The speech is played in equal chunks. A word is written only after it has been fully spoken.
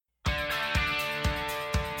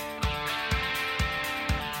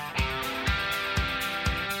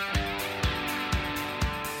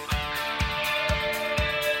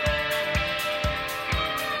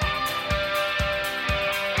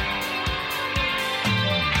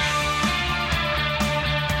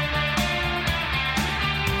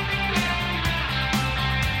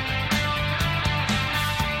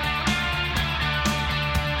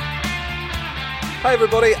Hi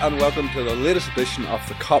everybody, and welcome to the latest edition of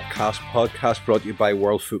the Copcast podcast, brought to you by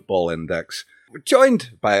World Football Index. We're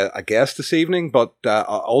joined by a guest this evening, but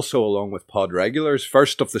also along with pod regulars.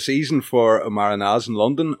 First of the season for Omar Naz in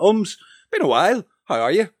London. Been a while. How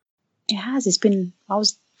are you? It has. It's been. I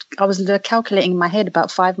was calculating in my head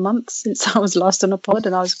about 5 months since I was last on a pod,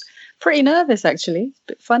 and I was pretty nervous actually. It's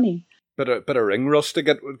a bit funny. Bit of ring rust to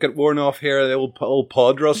get worn off here. The old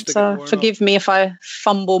pod rust. So forgive me if I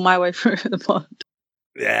fumble my way through the pod.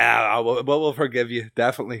 Yeah, we'll forgive you,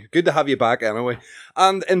 definitely. Good to have you back anyway.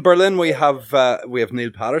 And in Berlin we have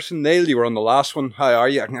Neil Patterson. Neil, you were on the last one. How are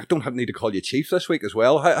you? I don't need to call you Chief this week as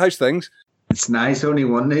well. How's things? It's nice. Only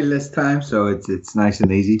one Neil this time, so it's nice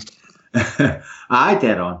and easy. I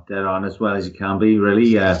dead on as well as you can be.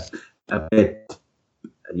 Really, a bit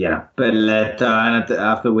let down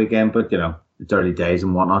after the weekend, but it's early days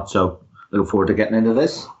and whatnot. So looking forward to getting into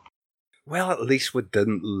this. Well, at least we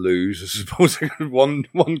didn't lose, I suppose. one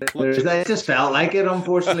clutch. It just felt like it,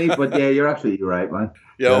 unfortunately. But yeah, you're absolutely right, man.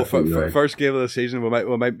 Yeah, first game of the season, we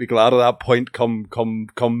might be glad of that point come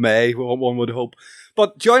May. One would hope.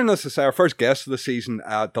 But joining us as our first guest of the season,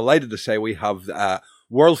 delighted to say we have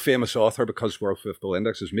world famous author, because World Football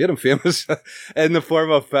Index has made him famous, in the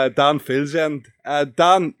form of Dan Filzend.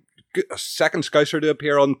 Dan, second Scouser to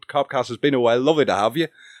appear on Copcast. It's been a while. Lovely to have you.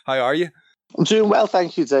 How are you? I'm doing well,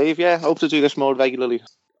 thank you, Dave. Yeah, hope to do this more regularly.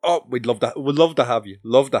 Oh, we'd love that. We'd love to have you.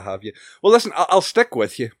 Love to have you. Well, listen, I'll stick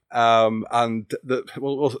with you. No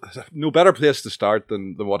better place to start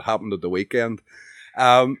than what happened at the weekend.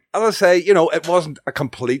 As I say, it wasn't a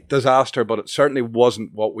complete disaster, but it certainly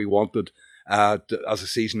wasn't what we wanted as a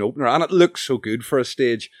season opener. And it looked so good for a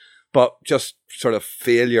stage, but just sort of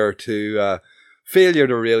failure to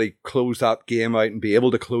really close that game out and be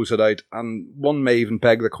able to close it out. And one may even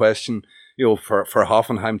beg the question, for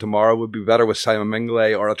Hoffenheim tomorrow, would be better with Simon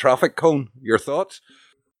Mignolet or a traffic cone. Your thoughts?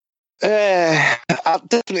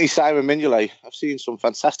 Definitely Simon Mignolet. I've seen some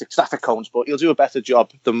fantastic traffic cones, but he'll do a better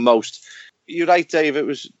job than most. You're right, Dave. It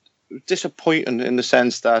was disappointing in the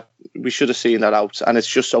sense that we should have seen that out, and it's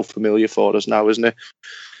just so familiar for us now, isn't it?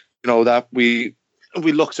 That we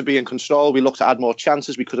look to be in control. We look to add more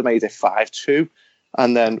chances. We could have made it 5-2,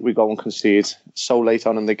 and then we go and concede so late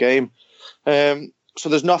on in the game. So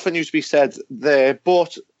there's nothing new to be said there,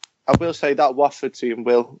 but I will say that Watford team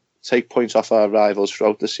will take points off our rivals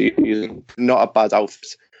throughout the season. Not a bad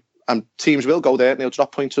outfit. And teams will go there and they'll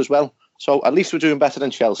drop points as well. So at least we're doing better than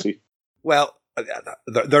Chelsea. Well,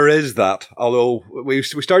 there is that. Although we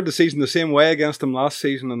started the season the same way against them last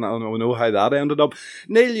season, and I don't know how that ended up.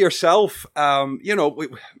 Neil, yourself, we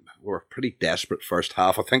were a pretty desperate first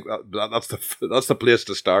half. I think that's the place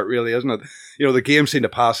to start, really, isn't it? The game seemed to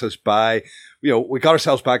pass us by. We got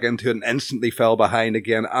ourselves back into it and instantly fell behind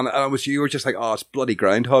again. And you were just like, oh, it's bloody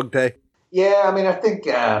Groundhog Day. Yeah, I mean, I think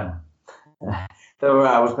I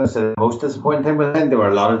was going to say the most disappointing thing, but I think there were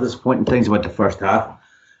a lot of disappointing things about the first half.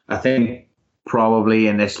 I think probably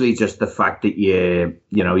initially just the fact that you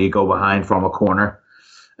go behind from a corner.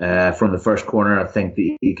 From the first corner, I think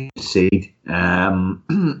that you can concede. And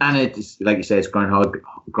it's, like you say, it's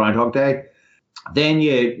Groundhog Day. Then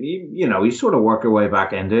you sort of work your way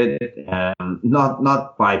back into it,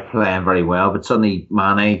 not by playing very well, but suddenly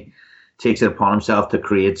Mane takes it upon himself to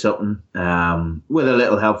create something with a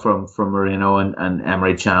little help from Moreno and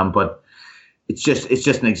Emre Can. But it's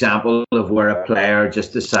just an example of where a player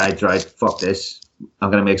just decides, right, fuck this, I'm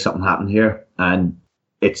going to make something happen here, and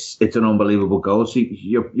it's an unbelievable goal. So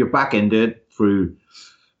you're back into it through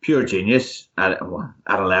pure genius at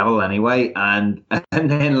a level anyway, and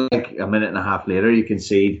then like a minute and a half later you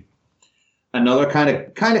concede another kind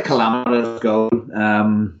of calamitous goal.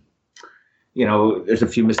 There's a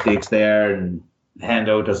few mistakes there, and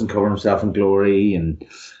Hendo doesn't cover himself in glory, and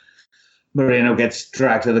Moreno gets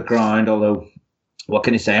dragged to the ground. Although, what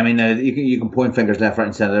can you say? I mean, you can point fingers left, right,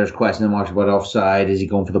 and centre. There's question marks about offside. Is he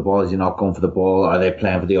going for the ball? Is he not going for the ball? Are they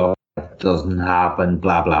playing for the offside? Doesn't happen.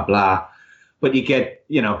 Blah blah blah. But you get,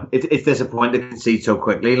 it's disappointing to concede so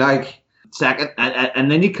quickly. Like second,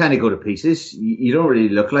 and then you kind of go to pieces. You don't really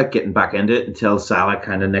look like getting back into it until Salah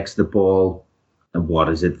kind of nicks the ball. And what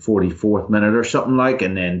is it, 44th minute or something like,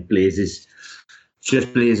 and then blazes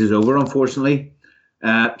over. Unfortunately,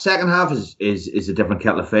 second half is a different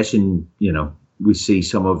kettle of fish, and we see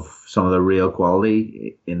some of the real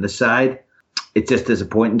quality in the side. It's just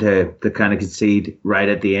disappointing to kind of concede right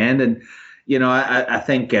at the end. And I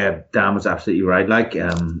think Dan was absolutely right. Like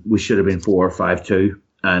we should have been 4 or 5-2,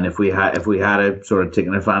 and if we had a sort of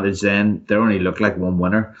taken advantage, then there only looked like one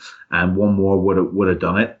winner, and one more would have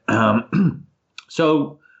done it.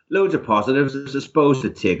 So loads of positives, I suppose, to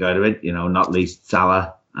take out of it. Not least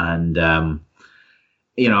Salah and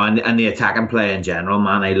and the attacking play in general,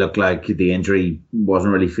 Mane looked like the injury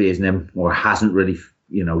wasn't really phasing him, or hasn't really,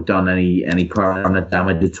 done any permanent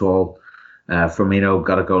damage at all. Firmino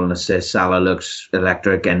got a goal and assist. Salah looks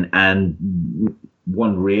electric, and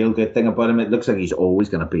one real good thing about him, it looks like he's always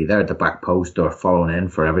going to be there at the back post or following in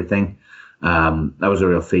for everything. That was a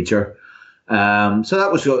real feature. So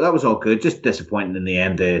that was all good. Just disappointing in the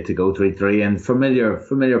end to go 3-3, and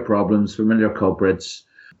familiar problems, familiar culprits.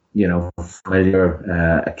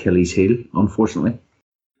 Familiar Achilles heel, unfortunately.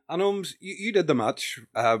 And you did the match,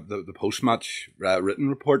 the post-match written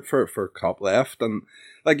report for Cop Left, and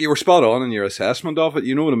like you were spot on in your assessment of it.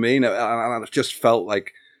 You know what I mean? And it just felt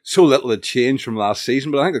like so little had changed from last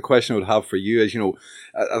season. But I think the question I would have for you is,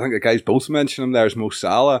 I think the guys both mentioned him there is Mo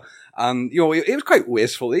Salah, and he was quite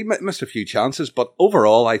wasteful. He missed a few chances, but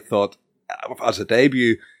overall, I thought as a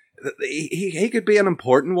debut, he could be an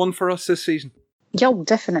important one for us this season. Yeah,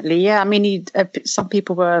 definitely. Yeah, I mean, some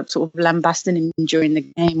people were sort of lambasting him during the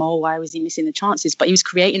game. Oh, why was he missing the chances? But he was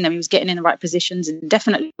creating them. He was getting in the right positions, and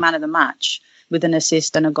definitely man of the match with an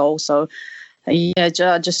assist and a goal. So, yeah,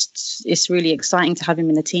 just it's really exciting to have him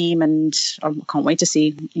in the team, and I can't wait to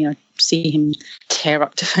see him tear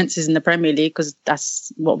up defenses in the Premier League, because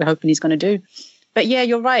that's what we're hoping he's going to do. But yeah,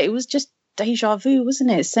 you're right. It was just deja vu,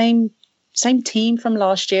 wasn't it? Same team from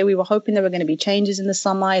last year. We were hoping there were going to be changes in the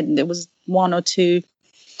summer, and there was one or two,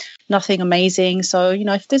 nothing amazing. So,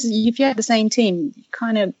 if you have the same team, you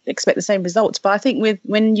kind of expect the same results. But I think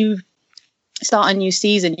when you start a new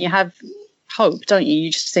season, you have hope, don't you?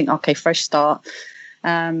 You just think, okay, fresh start.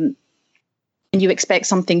 And you expect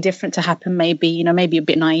something different to happen, maybe a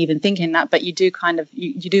bit naive in thinking that, but you do kind of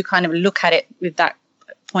look at it with that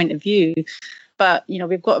point of view. But,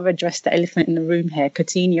 we've got to address the elephant in the room here.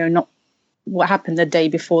 Coutinho, not what happened the day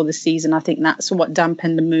before the season. I think that's what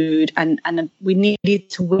dampened the mood, and we needed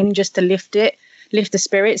to win just to lift the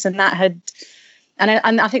spirits, and that had,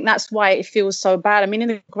 and I think that's why it feels so bad. I mean, in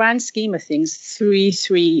the grand scheme of things,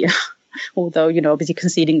 3-3, although obviously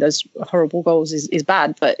conceding those horrible goals is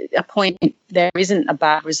bad, but a point there isn't a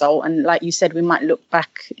bad result. And like you said, we might look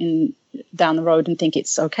back down the road and think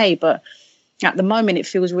it's okay, but at the moment it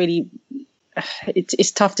feels really.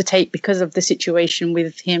 It's tough to take because of the situation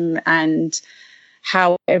with him and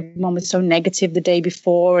how everyone was so negative the day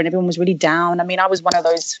before, and everyone was really down. I mean, I was one of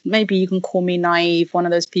those, maybe you can call me naive, one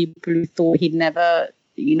of those people who thought he'd never,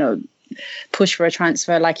 push for a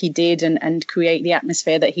transfer like he did and create the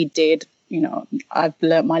atmosphere that he did. I've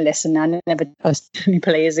learnt my lesson now. I never trust any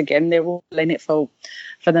players again. They're all in it for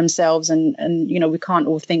themselves, and we can't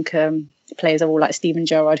all think players are all like Steven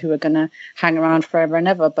Gerrard who are going to hang around forever and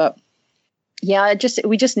ever. But yeah,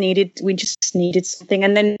 we just needed something.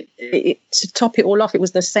 And then to top it all off, it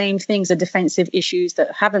was the same things, the defensive issues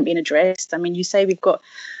that haven't been addressed. I mean, you say we've got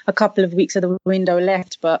a couple of weeks of the window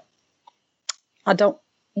left, but I don't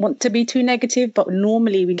want to be too negative, but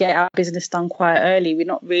normally we get our business done quite early. We're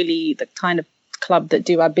not really the kind of club that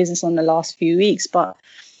do our business on the last few weeks, but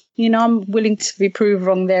I'm willing to be proved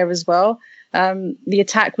wrong there as well. The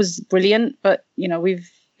attack was brilliant, but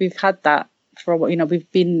we've had that for a while.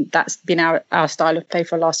 That's been our style of play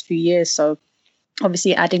for the last few years. So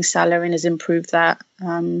obviously adding Salah in has improved that.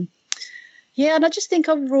 And I just think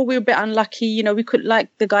overall we were a bit unlucky. We could,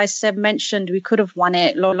 like the guy Seb mentioned, we could have won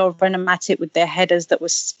it. Lovren and Matip with their headers that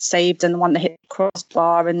was saved, and the one that hit the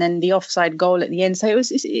crossbar, and then the offside goal at the end. So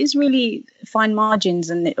it's really fine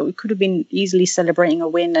margins, and we could have been easily celebrating a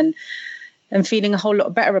win and feeling a whole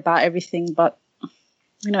lot better about everything. But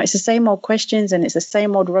it's the same old questions, and it's the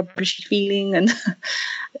same old rubbish feeling, and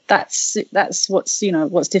that's what's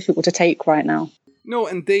difficult to take right now. No,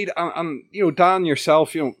 indeed, and Dan,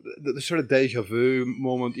 yourself, the sort of deja vu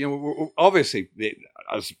moment. We're obviously,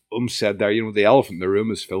 as said there, the elephant in the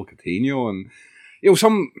room is Phil Coutinho, and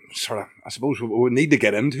some sort of, I suppose we need to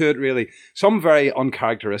get into it really. Some very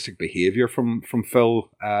uncharacteristic behaviour from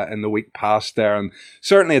Phil in the week past there, and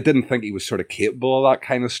certainly I didn't think he was sort of capable of that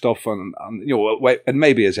kind of stuff. And it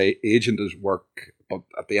may be his agent is work, but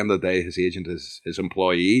at the end of the day, his agent is his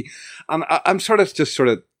employee, and I'm sort of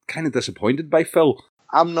kind of disappointed by Phil.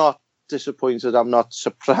 I'm not disappointed. I'm not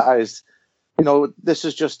surprised. This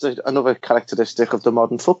is just another characteristic of the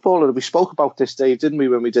modern footballer. We spoke about this, Dave, didn't we,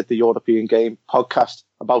 when we did the European Game podcast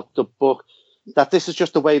about the book, that this is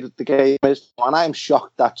just the way that the game is. And I am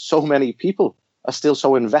shocked that so many people are still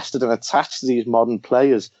so invested and attached to these modern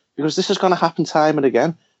players, because this is going to happen time and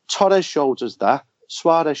again. Torres showed us that.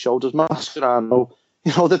 Suarez showed us. Mascherano.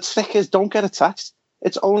 The trick is, don't get attached.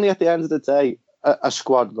 It's only at the end of the day a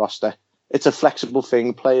squad roster. It's a flexible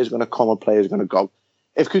thing. Players going to come and players going to go.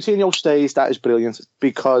 If Coutinho stays, that is brilliant,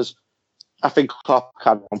 because I think Klopp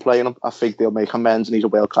carry on playing him. I think they'll make amends, and he's a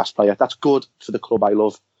world-class player. That's good for the club I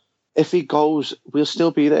love. If he goes, we'll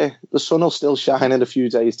still be there. The sun will still shine in a few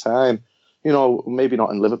days' time. You know, maybe not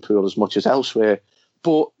in Liverpool as much as elsewhere,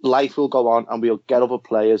 but life will go on, and we'll get other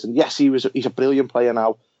players. And yes, he's a brilliant player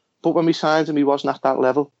now, but when we signed him, he wasn't at that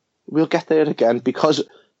level. We'll get there again because,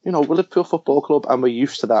 you know, we're Liverpool Football Club, and we're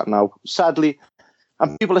used to that now. Sadly,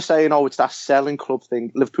 and people are saying, oh, it's that selling club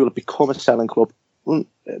thing. Liverpool have become a selling club. Well,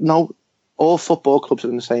 no, all football clubs are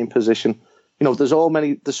in the same position. You know, there's so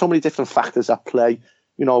many different factors at play.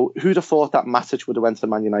 You know, who'd have thought that Matic would have went to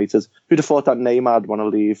Man United? Who'd have thought that Neymar would want to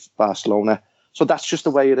leave Barcelona? So that's just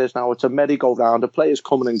the way it is now. It's a merry-go-round. The players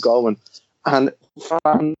coming and going. And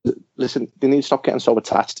fans, listen, they need to stop getting so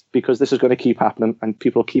attached because this is going to keep happening and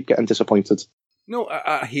people keep getting disappointed. No,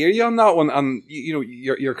 I hear you on that one, and you know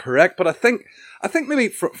you're correct. But I think maybe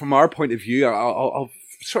from our point of view, I'll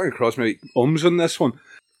sort of cross maybe on this one.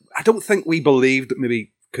 I don't think we believed that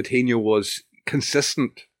maybe Coutinho was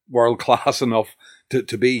consistent, world class enough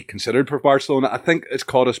to be considered for Barcelona. I think it's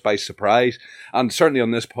caught us by surprise, and certainly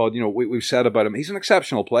on this pod, you know, we've said about him, he's an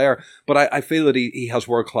exceptional player, but I feel that he has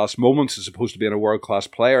world class moments as opposed to being a world class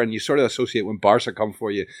player, and you sort of associate when Barca come for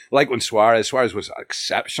you, like when Suarez was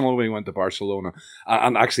exceptional when he went to Barcelona,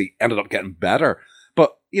 and actually ended up getting better.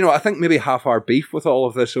 But, you know, I think maybe half our beef with all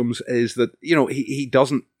of this is that, you know,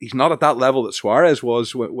 he's not at that level that Suarez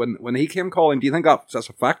was when he came calling. Do you think that's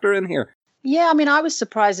a factor in here? Yeah, I mean, I was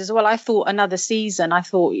surprised as well. I thought another season,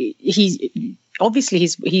 he's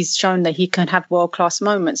shown that he can have world-class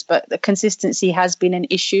moments, but the consistency has been an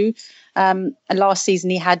issue. And last season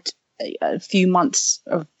he had a few months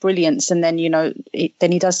of brilliance, and then, you know,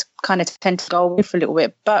 then he does kind of tend to go away for a little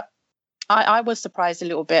bit. But I was surprised a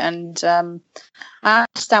little bit, and I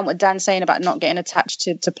understand what Dan's saying about not getting attached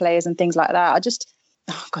to players and things like that.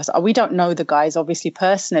 Because we don't know the guys obviously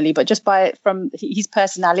personally, but just from his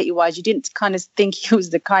personality wise, you didn't kind of think he was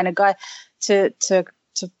the kind of guy to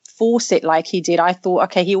force it like he did. I thought,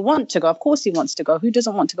 okay, he'll want to go. Of course he wants to go. Who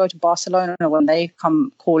doesn't want to go to Barcelona when they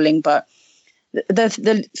come calling? But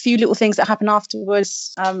the few little things that happened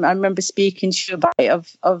afterwards, I remember speaking to you about it,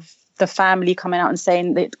 of the family coming out and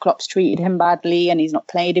saying that Klopp's treated him badly and he's not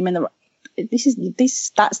played him in the.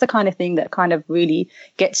 That's the kind of thing that kind of really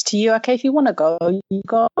gets to you. Okay, if you want to go, you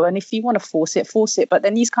go, and if you want to force it. But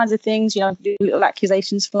then these kinds of things, you know, little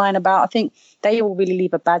accusations flying about, I think they will really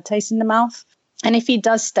leave a bad taste in the mouth. And if he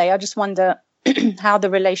does stay, I just wonder how the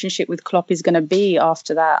relationship with Klopp is going to be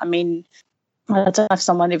after that. I mean, I don't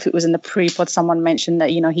know if it was in the pre-pod, someone mentioned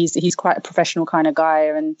that, you know, he's quite a professional kind of guy,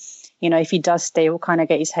 and you know, if he does stay, he'll kind of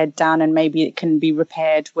get his head down and maybe it can be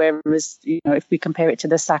repaired. Whereas, you know, if we compare it to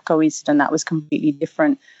the Sacco incident, that was completely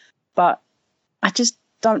different. But I just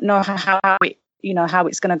don't know how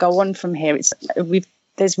it's going to go on from here.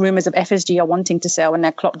 There's rumours of FSG are wanting to sell, and now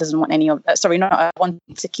Klopp doesn't want wanting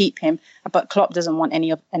to keep him, but Klopp doesn't want any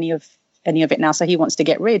of it now, so he wants to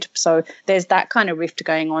get rid. So there's that kind of rift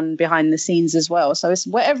going on behind the scenes as well. So it's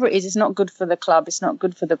whatever it is, it's not good for the club. It's not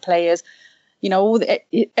good for the players. You know,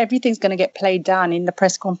 everything's going to get played down. In the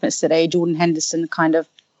press conference today, Jordan Henderson kind of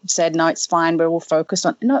said, no, it's fine. We're all focused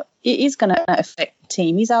on. No, it is going to affect the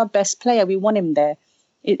team. He's our best player. We want him there.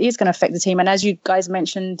 It is going to affect the team. And as you guys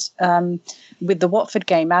mentioned with the Watford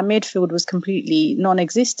game, our midfield was completely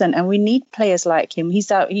non-existent, and we need players like him. He's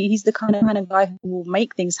the kind of guy who will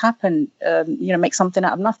make things happen, make something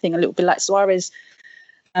out of nothing, a little bit like Suarez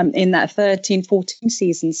in that 13-14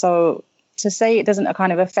 season. So to say it doesn't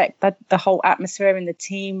kind of affect the whole atmosphere in the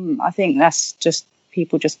team, I think that's just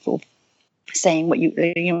people just sort of saying what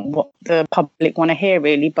what the public want to hear,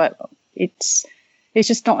 really. But it's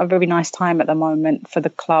just not a very nice time at the moment for the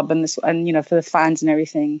club and for the fans and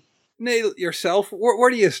everything. Neil, yourself, where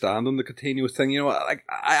do you stand on the Coutinho thing? You know, like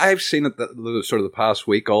I've seen it sort of the past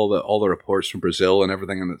week, all the reports from Brazil and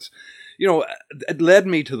everything, and it's, you know, it led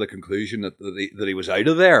me to the conclusion that he was out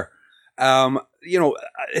of there. You know,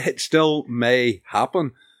 it still may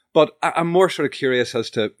happen, but I'm more sort of curious as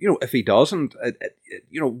to, you know, if he doesn't,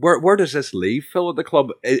 where does this leave Phil at the club?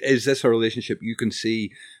 Is this a relationship you can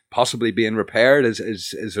see possibly being repaired?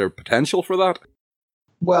 Is there potential for that?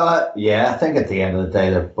 Well, yeah, I think at the end of the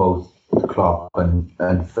day, they're both Klopp and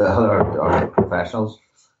Phil are professionals,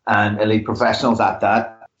 and elite professionals at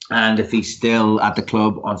that. And if he's still at the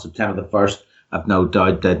club on September the 1st, I've no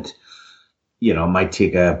doubt that, you know, might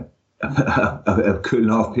take a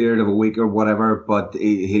cooling off period of a week or whatever, but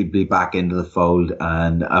he'll be back into the fold,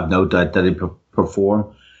 and I've no doubt that he'll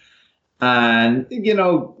perform. And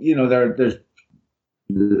there's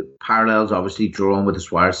parallels obviously drawn with the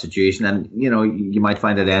Suarez situation, and you know, you might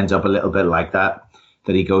find it ends up a little bit like that.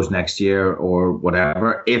 that he goes next year or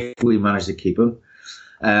whatever, if we manage to keep him.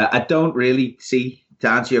 I don't really see, to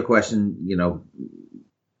answer your question,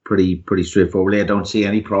 pretty straightforwardly, I don't see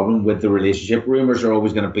any problem with the relationship. Rumours are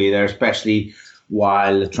always going to be there, especially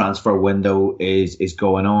while the transfer window is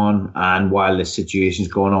going on and while the situation's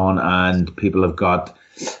going on and people have got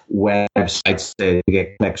websites to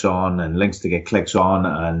get clicks on and links to get clicks on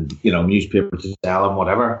and newspapers to sell and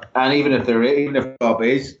whatever. And even if Bob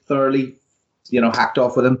is thoroughly hacked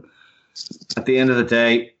off with him, at the end of the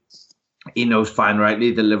day, he knows fine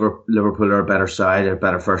rightly that Liverpool are a better side, a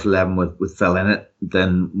better first 11 with Phil in it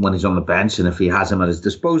than when he's on the bench. And if he has him at his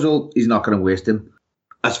disposal, he's not going to waste him.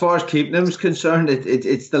 As far as keeping him is concerned,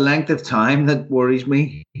 it's the length of time that worries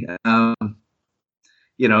me.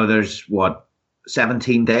 There's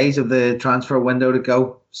 17 days of the transfer window to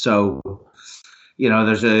go. So,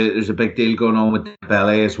 there's a big deal going on with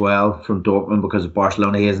Dembele as well from Dortmund because of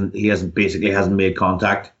Barcelona. He hasn't made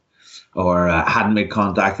contact or hadn't made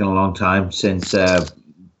contact in a long time since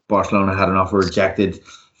Barcelona had an offer rejected.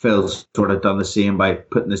 Phil's sort of done the same by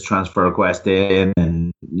putting this transfer request in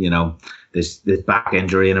and, this back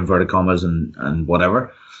injury in inverted commas and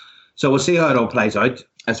whatever. So we'll see how it all plays out.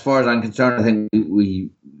 As far as I'm concerned, I think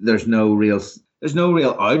there's no real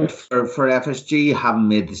out for FSG having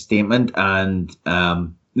made the statement and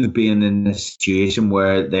being in a situation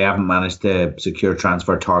where they haven't managed to secure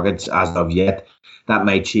transfer targets as of yet. That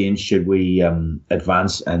may change should we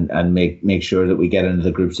advance and make sure that we get into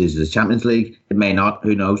the group stage of the Champions League. It may not,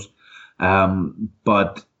 who knows.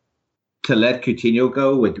 But to let Coutinho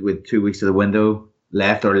go with 2 weeks of the window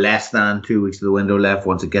left, or less than 2 weeks of the window left,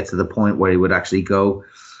 once it gets to the point where he would actually go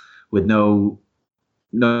with no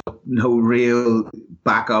real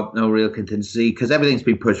backup, no real contingency, because everything's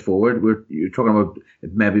been pushed forward. You're talking about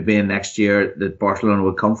it maybe being next year that Barcelona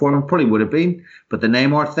would come for him. Probably would have been, but the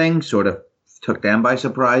Neymar thing sort of took them by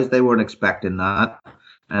surprise. They weren't expecting that,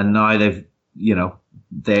 and now they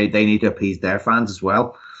need to appease their fans as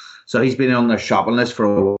well. So he's been on their shopping list for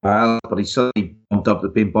a while, but he's suddenly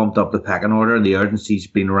been bumped up the pecking order, and the urgency's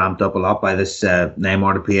been ramped up a lot by this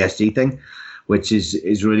Neymar to PSG thing, which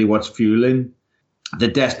is really what's fueling the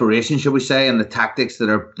desperation, shall we say, and the tactics that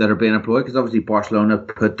are being employed. Because obviously Barcelona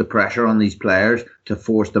put the pressure on these players to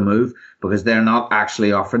force the move because they're not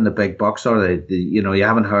actually offering the big bucks, are they? You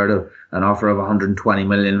haven't heard of an offer of 120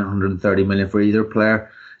 million, 130 million for either player.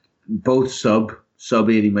 Both sub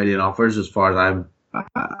 80 million offers, as far as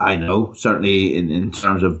I know, certainly in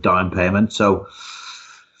terms of down payment. So,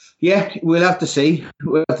 yeah, we'll have to see.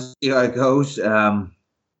 We'll have to see how it goes.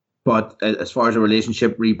 But as far as a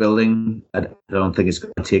relationship rebuilding, I don't think it's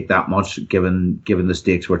going to take that much, given the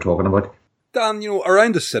stakes we're talking about. Dan,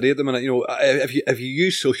 around the city at the minute, if you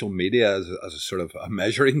use social media as a sort of a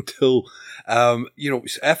measuring tool,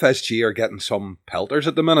 FSG are getting some pelters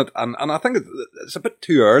at the minute, and I think it's a bit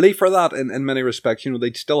too early for that in many respects.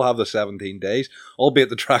 They'd still have the 17 days, albeit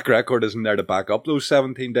the track record isn't there to back up those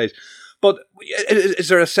 17 days. But is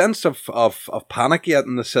there a sense of panic yet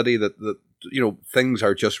in the city that things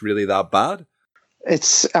are just really that bad? I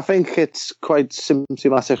think it's quite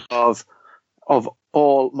symptomatic of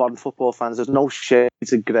all modern football fans. There's no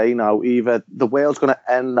shades of grey now. Either the world's going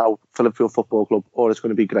to end now for Liverpool Football Club, or it's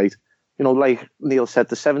going to be great. Like Neil said,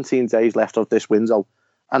 there's 17 days left of this window,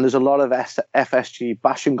 and there's a lot of FSG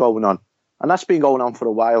bashing going on, and that's been going on for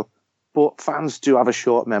a while. But fans do have a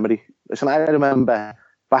short memory. Listen, I remember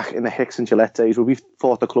back in the Hicks and Gillette days where we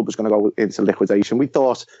thought the club was going to go into liquidation. We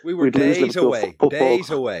thought we were days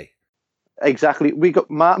away. Exactly.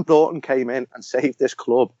 Martin Broughton came in and saved this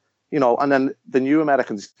club, and then the new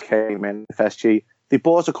Americans came in, FSG. They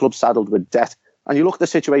bought a club saddled with debt. And you look at the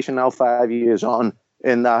situation now 5 years on,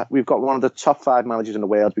 in that we've got one of the top 5 managers in the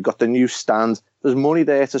world. We've got the new stand. There's money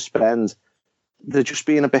there to spend. They're just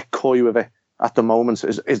being a bit coy with it at the moment,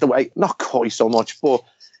 is the way. Not coy so much, but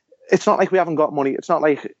it's not like we haven't got money. It's not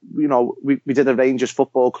like, we did a Rangers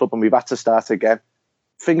football club and we've had to start again.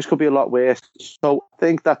 Things could be a lot worse. So I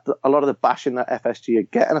think that a lot of the bashing that FSG are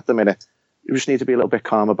getting at the minute, we just need to be a little bit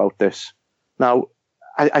calm about this. Now,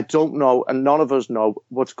 I don't know, and none of us know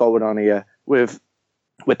what's going on here with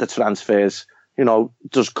the transfers.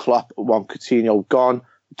 Does Klopp want Coutinho gone?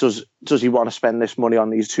 Does he want to spend this money on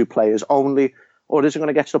these 2 players only? Or is it going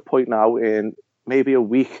to get to the point now in maybe a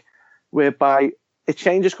week whereby it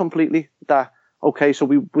changes completely, that, okay, so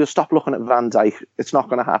we'll stop looking at Van Dijk. It's not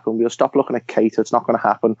going to happen. We'll stop looking at Keita. It's not going to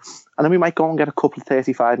happen. And then we might go and get a couple of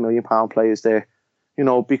 £35 million players there,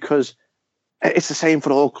 because it's the same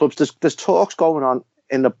for all clubs. There's talks going on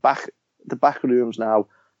in the back rooms now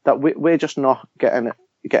that we're just not getting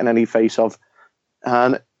any face of.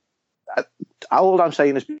 And all I'm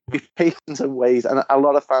saying is be patient and wait. And a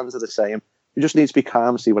lot of fans are the same. We just need to be calm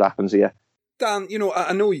and see what happens here. Dan,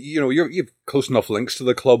 I know you've close enough links to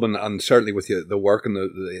the club, and certainly with the work and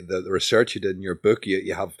the research you did in your book,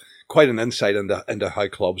 you have quite an insight into how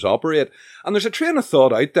clubs operate. And there's a train of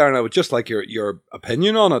thought out there, and I would just like your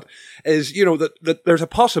opinion on it. Is that there's a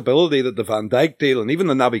possibility that the Van Dijk deal and even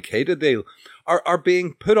the Naby Keita deal are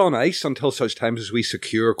being put on ice until such times as we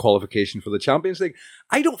secure qualification for the Champions League.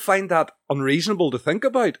 I don't find that unreasonable to think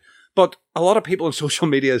about, but a lot of people on social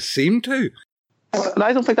media seem to. And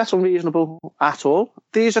I don't think that's unreasonable at all.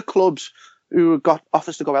 These are clubs who got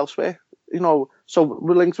offers to go elsewhere. So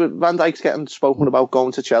we're linked with Van Dijk's getting spoken about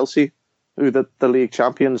going to Chelsea, who the league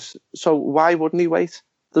champions. So why wouldn't he wait?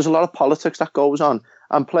 There's a lot of politics that goes on,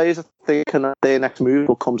 and players are thinking that their next move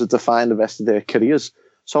will come to define the rest of their careers.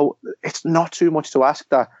 So it's not too much to ask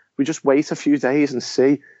that we just wait a few days and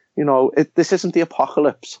see. This isn't the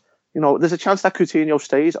apocalypse. There's a chance that Coutinho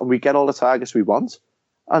stays and we get all the targets we want.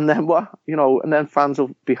 And then what? And then fans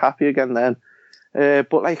will be happy again then.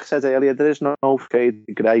 But like I said earlier, there is no shade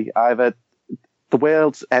of grey. Either the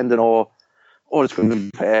world's ending or it's going to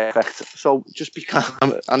be perfect. So just be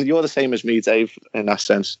calm. And you're the same as me, Dave, in that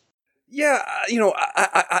sense. Yeah,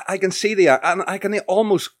 I can see and I can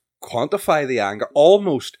almost quantify the anger,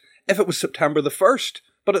 almost, if it was September the 1st.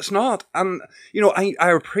 But it's not. And,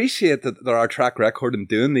 I appreciate that our track record in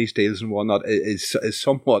doing these deals and whatnot is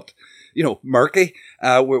somewhat, murky.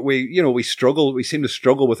 We struggle. We seem to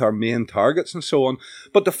struggle with our main targets and so on.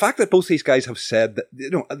 But the fact that both these guys have said that,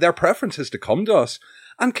 their preference is to come to us.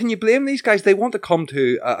 And can you blame these guys? They want to come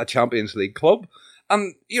to a Champions League club.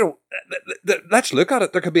 And, let's look at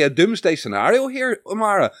it. There could be a doomsday scenario here,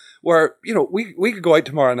 O'Mara, where, we could go out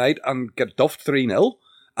tomorrow night and get duffed 3-0.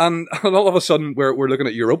 And all of a sudden, we're looking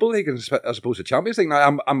at Europa League as opposed to Champions League.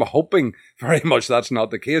 Now, I'm hoping very much that's not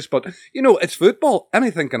the case, but it's football.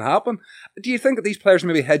 Anything can happen. Do you think that these players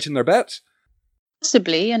may be hedging their bets?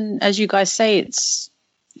 Possibly, and as you guys say, it's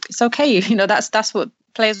okay. That's what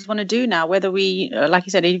players want to do now. Whether we, like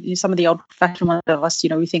you said, some of the old-fashioned ones of us,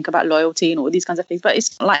 we think about loyalty and all these kinds of things, but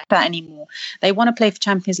it's not like that anymore. They want to play for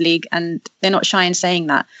Champions League, and they're not shy in saying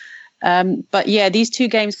that. But yeah, these two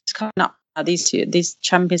games coming up. These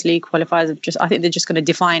Champions League qualifiers I think they're just going to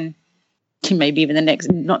define maybe even the next,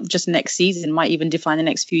 not just next season, might even define the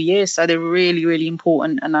next few years. So they're really, really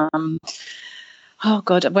important. And oh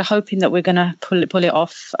God, we're hoping that we're going to pull it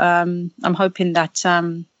off. I'm hoping that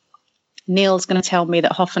Neil's going to tell me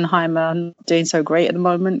that Hoffenheim are not doing so great at the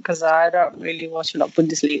moment, because I don't really watch a lot of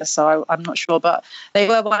Bundesliga, so I'm not sure. But they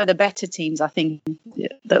were one of the better teams, I think,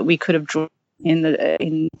 that we could have drawn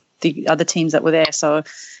in the other teams that were there. So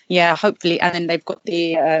yeah, hopefully. And then they've got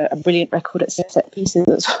a brilliant record at set pieces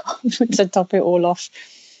as well to top it all off,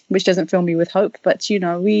 which doesn't fill me with hope. But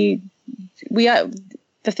we are,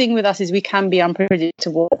 the thing with us is we can be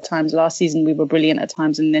unpredictable at times. Last season we were brilliant at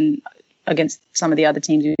times, and then against some of the other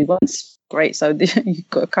teams we weren't great. So you've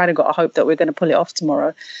kind of got to hope that we're going to pull it off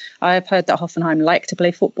tomorrow. I've heard that Hoffenheim like to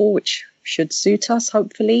play football, which should suit us,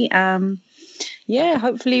 hopefully.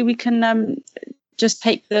 Hopefully we can just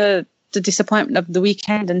take the disappointment of the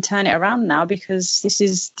weekend and turn it around now, because this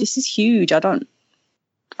is huge. I don't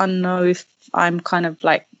know if I'm kind of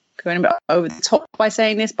like going a bit over the top by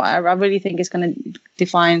saying this, but I really think it's going to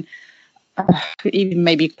define even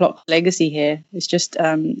maybe Klopp's legacy here. It's just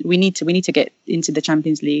we need to get into the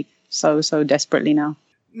Champions League so desperately now.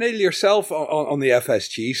 Neil, yourself on the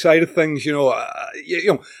FSG side of things,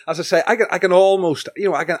 as I say, I can almost,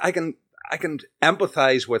 I can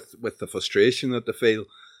empathise with the frustration that they feel,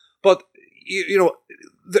 but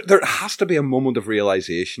there has to be a moment of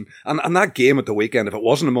realisation, and that game at the weekend, if it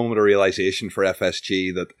wasn't a moment of realisation for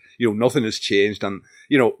FSG that nothing has changed, and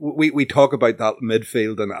we talk about that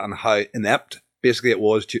midfield and how inept basically it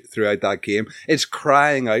was throughout that game. It's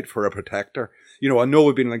crying out for a protector. I know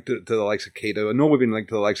we've been linked to the likes of Keita. I know we've been linked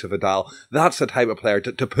to the likes of Vidal. That's the type of player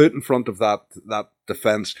to put in front of that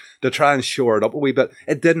defence to try and shore it up a wee bit.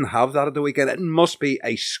 It didn't have that at the weekend. It must be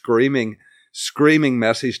a screaming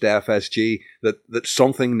message to FSG that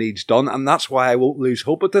something needs done, and that's why I won't lose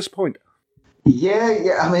hope at this point.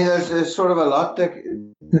 Yeah. I mean, there's sort of a lot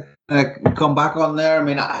to come back on there. I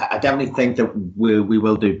mean, I definitely think that we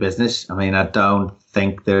will do business. I mean, I don't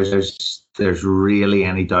think there's really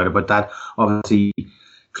any doubt about that. Obviously,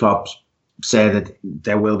 clubs say that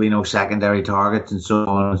there will be no secondary targets and so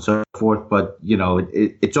on and so forth. But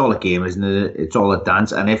it's all a game, isn't it? It's all a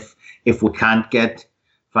dance. And if we can't get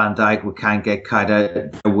Van Dijk, we can't get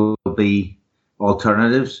Keita, there will be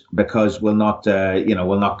alternatives, because we'll not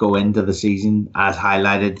go into the season as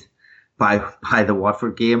highlighted by the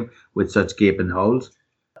Watford game with such gaping holes.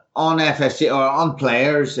 on FSG or on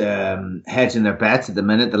players hedging their bets at the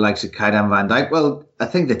minute, the likes of Keita and Van Dijk, well, I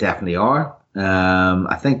think they definitely are.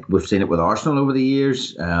 I think we've seen it with Arsenal over the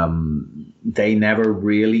years. They never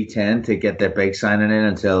really tend to get their big signing in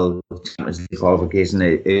until Champions League qualification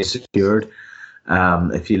is secured.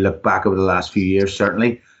 If you look back over the last few years,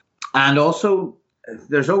 certainly. And also,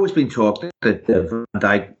 there's always been talk that Van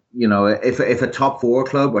Dijk, you know, if a top four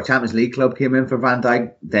club or Champions League club came in for Van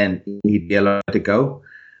Dijk, then he'd be allowed to go.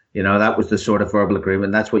 You know, that was the sort of verbal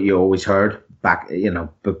agreement. That's what you always heard back, you know,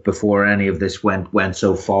 before any of this went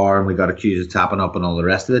so far and we got accused of tapping up and all the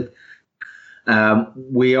rest of it.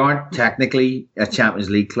 We aren't technically a Champions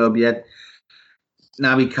League club yet.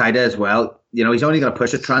 Naby Keita as well. You know, he's only going to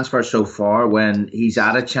push a transfer so far when he's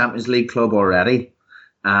at a Champions League club already.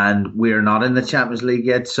 And we're not in the Champions League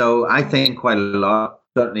yet. So I think quite a lot,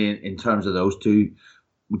 certainly in terms of those two,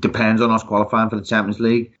 depends on us qualifying for the Champions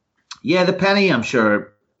League. Yeah, the penny, I'm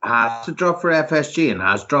sure, has to drop for FSG and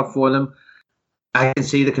has dropped for them. I can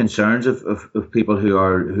see the concerns of people who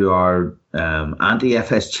are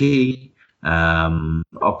anti-FSG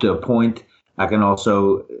up to a point. I can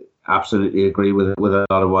also absolutely agree with a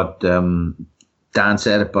lot of what Dan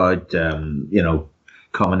said about you know,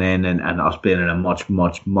 coming in and us being in a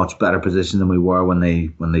much better position than we were when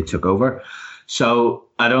they took over. So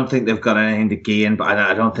I don't think they've got anything to gain, but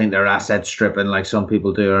I don't think they're asset stripping like some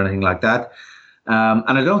people do or anything like that.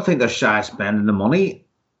 And I don't think they're shy of spending the money.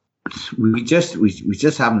 We just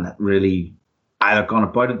haven't really either gone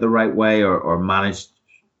about it the right way or managed,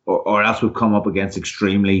 or else we've come up against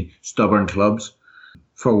extremely stubborn clubs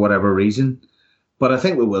for whatever reason. But I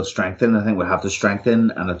think we will strengthen. I think we have to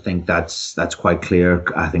strengthen, and I think that's quite clear.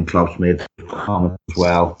 I think Klopp's made comments as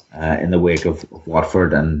well in the wake of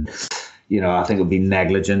Watford, and you know, I think it would be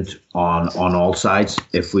negligent on all sides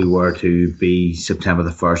if we were to be September the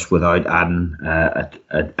 1st without adding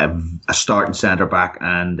a starting centre back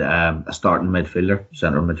and a starting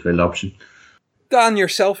centre midfield option. Dan,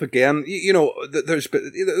 yourself again. You know, there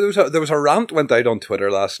was a rant went out on Twitter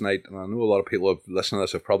last night, and I know a lot of people have listened to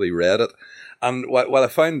this have probably read it. And while I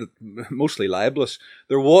found it mostly libelous,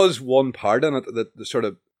 there was one part in it that sort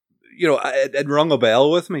of, you know, it rung a bell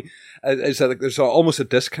with me. Is that there's almost a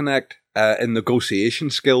disconnect in negotiation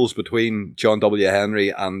skills between John W. Henry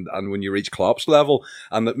and when you reach Klopp's level,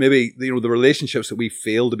 and that maybe, you know, the relationships that we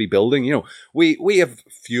fail to be building. You know, we have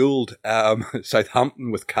fueled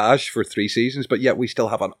Southampton with cash for 3 seasons, but yet we still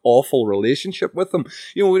have an awful relationship with them.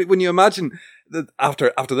 You know, when you imagine that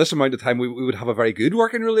after this amount of time we would have a very good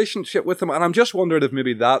working relationship with them, and I'm just wondering if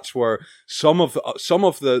maybe that's where some of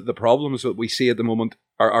the problems that we see at the moment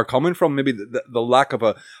are coming from. Maybe the lack of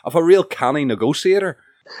a real canny negotiator.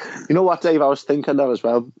 You know what, Dave? I was thinking that as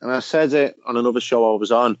well, and I said it on another show I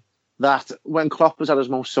was on, that when Klopp was at his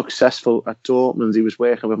most successful at Dortmund, he was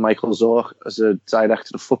working with Michael Zorc as a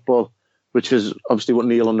director of football, which is obviously what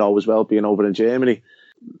Neil will know as well, being over in Germany.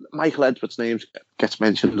 Michael Edwards' name gets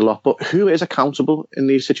mentioned a lot, but who is accountable in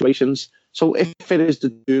these situations? So if it is the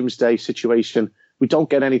doomsday situation, we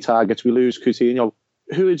don't get any targets, we lose Coutinho,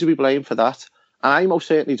 who do we blame for that? And I most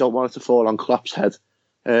certainly don't want it to fall on Klopp's head.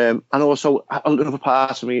 And also, another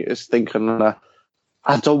part of me is thinking that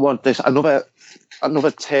I don't want this another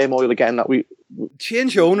turmoil again. That we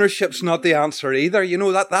change ownership's not the answer either. You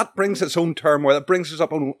know, that brings its own turmoil. It brings its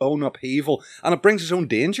own upheaval, and it brings its own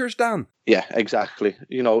dangers, Dan. Yeah, exactly.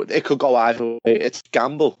 You know, it could go either way. It's a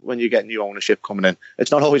gamble when you get new ownership coming in.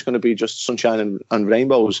 It's not always going to be just sunshine and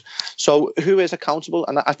rainbows. So, who is accountable?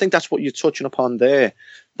 And I think that's what you're touching upon there.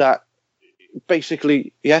 That.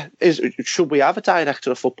 Basically, should we have a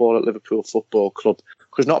director of football at Liverpool Football Club?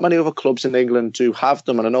 Because not many other clubs in England do have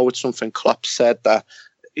them, and I know it's something Klopp said that,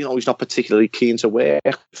 you know, he's not particularly keen to work.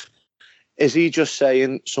 Is he just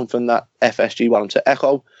saying something that FSG want him to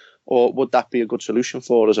echo, or would that be a good solution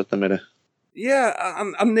for us at the minute? Yeah,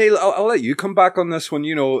 and Neil, I'll let you come back on this one.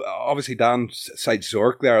 You know, obviously Dan cites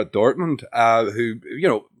Zorc there at Dortmund, who, you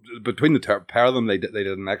know, between the pair of them, they did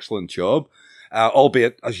an excellent job.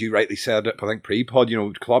 Albeit, as you rightly said, I think pre-pod, you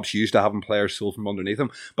know, Klopp's used to having players sold from underneath him.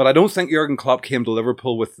 But I don't think Jurgen Klopp came to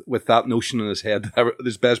Liverpool with that notion in his head that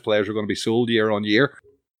his best players are going to be sold year on year.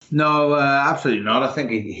 No, absolutely not. I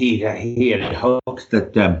think he had hoped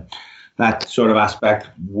that that sort of aspect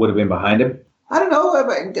would have been behind him. I don't know.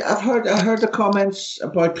 I've heard the comments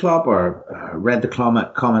about Klopp, or read the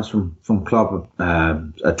comments from Klopp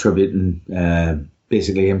attributing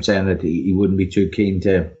basically him saying that he wouldn't be too keen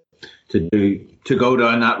to go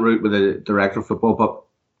down that route with a director of football, but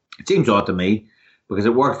it seems odd to me because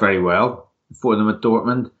it worked very well for them at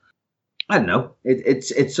Dortmund. I don't know.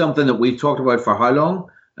 It's something that we've talked about for how long?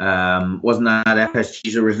 Wasn't that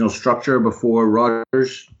FSG's original structure before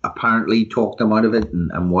Rodgers apparently talked them out of it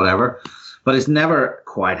and whatever? But it's never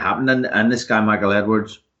quite happened. And this guy, Michael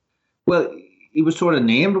Edwards, well, he was sort of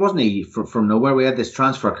named, wasn't he, from nowhere? We had this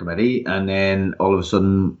transfer committee, and then all of a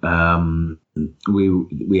sudden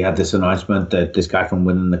we had this announcement that this guy from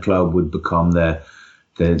within the club would become the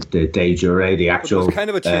de jure, the actual... There's kind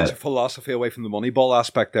of a change of philosophy away from the Moneyball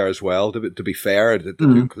aspect there as well, to be fair, to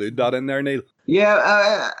include that in there, Neil.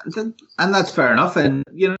 Yeah, and that's fair enough. And,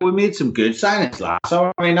 we made some good signings last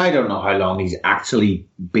summer. I mean, I don't know how long he's actually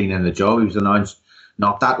been in the job. He was announced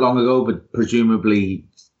not that long ago, but presumably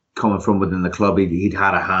coming from within the club, he'd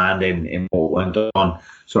had a hand in what went on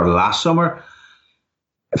sort of last summer.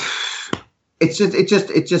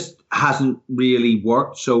 It just hasn't really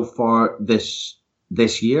worked so far this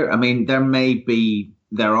year. I mean,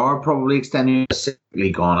 there are probably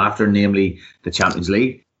extenuously gone after, namely the Champions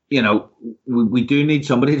League. We do need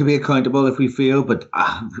somebody to be accountable if we fail, but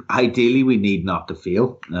ideally we need not to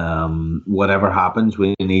fail. Whatever happens,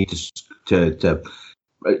 we need to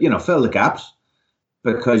fill the gaps,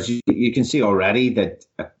 because you can see already that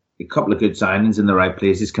a couple of good signings in the right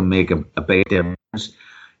places can make a big difference.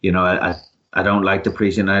 I don't like to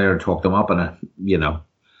praise United or talk them up, and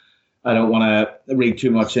I don't want to read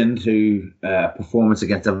too much into performance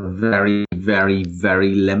against a very, very,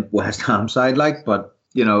 very limp West Ham side, but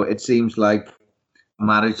it seems like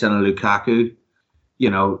Matic and a Lukaku,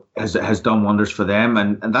 has done wonders for them,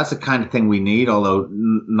 and that's the kind of thing we need. Although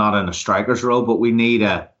not in a striker's role, but we need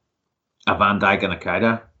a Van Dijk and a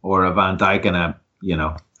Keita, or a Van Dijk and a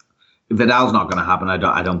Vidal's not going to happen.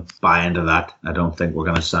 I don't buy into that. I don't think we're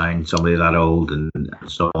going to sign somebody that old and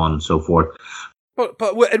so on and so forth. But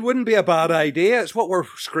it wouldn't be a bad idea. It's what we're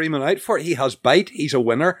screaming out for. He has bite, he's a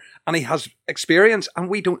winner, and he has experience. And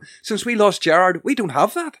we don't. Since we lost Gerrard, we don't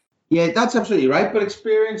have that. Yeah, that's absolutely right. But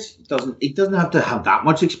experience doesn't have to have that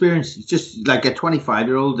much experience. It's just like a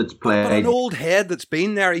 25-year-old that's played. But an old head that's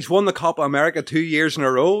been there. He's won the Copa America 2 years in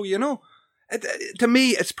a row. To me,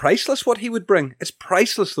 it's priceless what he would bring. It's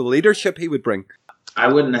priceless, the leadership he would bring. I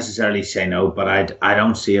wouldn't necessarily say no, but I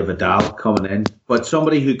don't see a Vidal coming in. But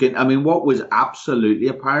somebody who can, I mean, what was absolutely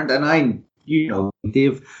apparent, and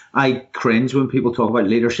Dave, I cringe when people talk about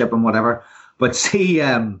leadership and whatever, but see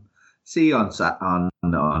on it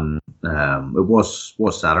was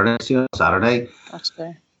Saturday. See on Saturday. That's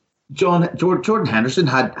fair. Jordan Henderson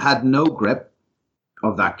had no grip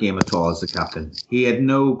of that game at all as the captain. He had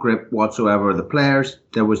no grip whatsoever of the players.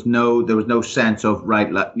 There was no sense of,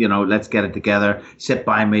 right, let's get it together. Sit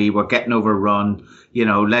by me. We're getting overrun.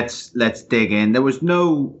 Let's dig in. There was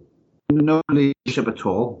no leadership at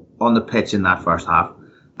all on the pitch in that first half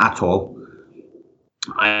at all.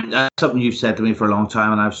 That's something you've said to me for a long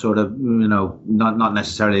time, and I've sort of, not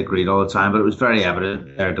necessarily agreed all the time, but it was very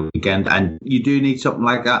evident there at the weekend. And you do need something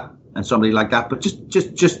like that and somebody like that, but just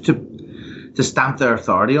to stamp their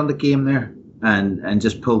authority on the game there and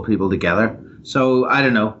just pull people together. So I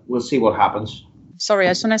don't know. We'll see what happens. Sorry,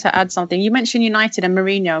 I just wanted to add something. You mentioned United and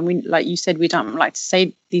Mourinho, and we, like you said, we don't like to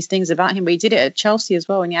say these things about him, but he did it at Chelsea as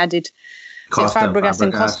well, and he added Fabregas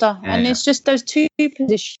and Costa. Yeah, and it's just those two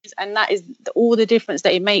positions, and that is all the difference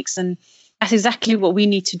that it makes. And that's exactly what we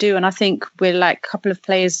need to do. And I think we're like a couple of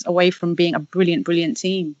players away from being a brilliant, brilliant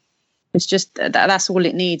team. It's just that's all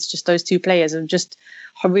it needs, just those two players. And just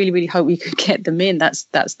I really, really hope we could get them in. That's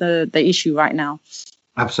the issue right now.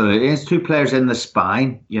 Absolutely. It's two players in the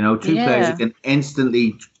spine, players who can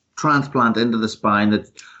instantly transplant into the spine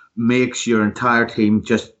that makes your entire team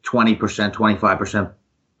just 20%, 25%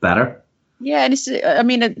 better. Yeah, and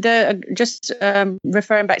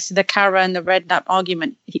referring back to the Kara and the Redknapp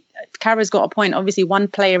argument, Kara's got a point. Obviously, one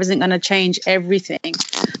player isn't going to change everything.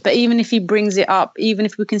 But even if he brings it up, even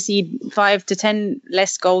if we concede 5 to 10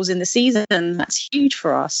 less goals in the season, that's huge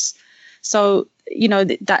for us. So,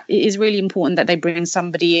 that it is really important that they bring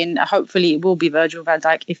somebody in. Hopefully it will be Virgil van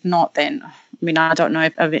Dijk. If not, then, I don't know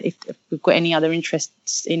if we've got any other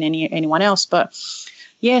interests in anyone else. But,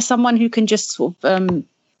 yeah, someone who can just sort of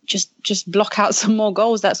just block out some more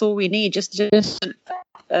goals. That's all we need. Just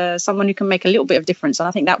someone who can make a little bit of difference. And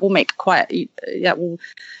I think that will that will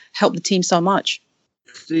help the team so much.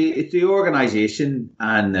 It's the organisation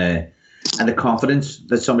and the confidence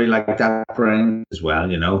that somebody like that brings as well.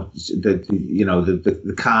 The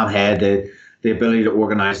calm head, the ability to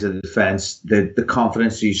organise the defence, the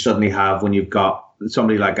confidence you suddenly have when you've got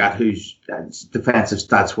somebody like that whose defensive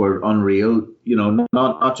stats were unreal.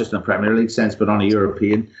 Not just in a Premier League sense, but on a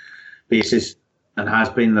European basis, and has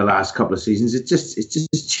been the last couple of seasons. It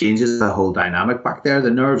just changes the whole dynamic back there.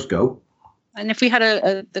 The nerves go. And if we had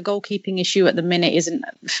the goalkeeping issue at the minute isn't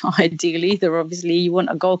ideal either. Obviously, you want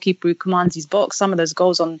a goalkeeper who commands his box. Some of those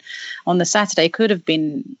goals on the Saturday could have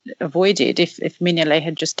been avoided if Mignolet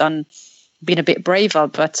had just been a bit braver.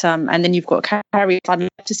 But and then you've got Karius. I'd love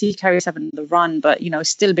to see Karius having the run, but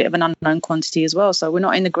still a bit of an unknown quantity as well. So we're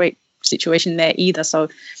not in a great situation there either. So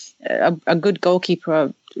a good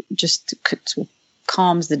goalkeeper just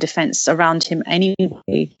calms the defense around him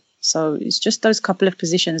anyway. So it's just those couple of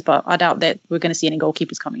positions, but I doubt that we're going to see any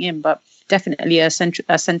goalkeepers coming in. But definitely a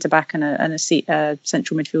centre back and a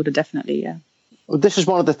central midfielder, definitely, yeah. Well, this is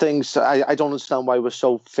one of the things I don't understand why we're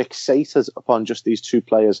so fixated upon just these two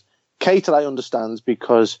players. Keita, I understand,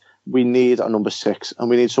 because we need a number 6 and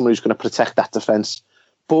we need someone who's going to protect that defence.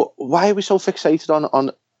 But why are we so fixated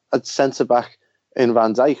on a centre back in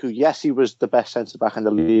Van Dijk, who, yes, he was the best centre back in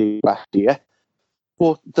the league last year,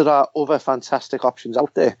 but there are other fantastic options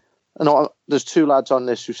out there. I know there's 2 lads on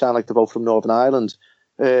this who sound like they're both from Northern Ireland.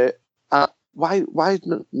 Why is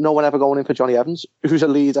no one ever going in for Johnny Evans, who's a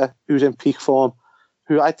leader, who's in peak form,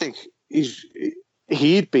 who I think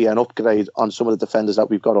he'd be an upgrade on some of the defenders that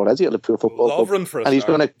we've got already at Liverpool Football Club. For and he's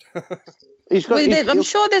going to. I'm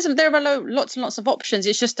sure there are lots and lots of options.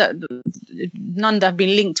 It's just that none that have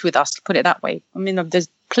been linked with us, to put it that way. I mean, there's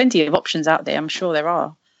plenty of options out there. I'm sure there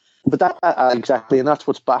are. But that exactly, and that's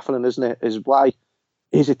what's baffling, isn't it? Is why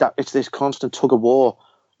is it that it's this constant tug of war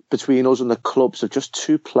between us and the clubs of just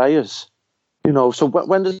 2 players? So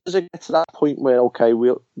when does it get to that point where, okay,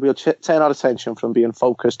 we'll turn our attention from being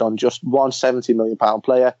focused on just one £70 million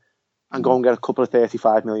player and go and get a couple of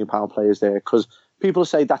 £35 million players there? Because people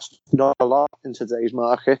say that's not a lot in today's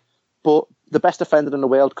market, but the best defender in the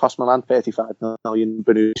world cost Milan 35 million.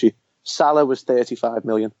 Bonucci, Salah was 35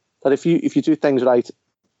 million. That if you do things right,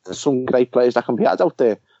 there's some great players that can be had out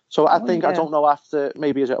there. So I don't know, after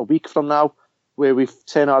maybe is it a week from now, where we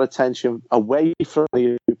turn our attention away from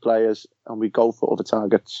the players and we go for other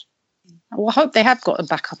targets. Well, I hope they have got a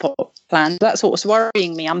backup plan. That's what's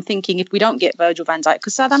worrying me. I'm thinking if we don't get Virgil van Dijk,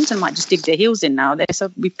 because Southampton might just dig their heels in now.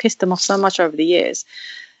 We've pissed them off so much over the years.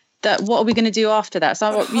 That what are we going to do after that?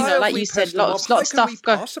 So like you said, lot of stuff.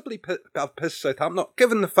 Possibly have pissed Southampton, not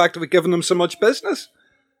given the fact that we've given them so much business.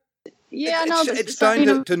 Yeah, it's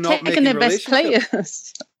down to not making their best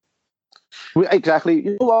players. Exactly.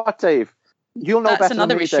 You know what, Dave? You'll know That's better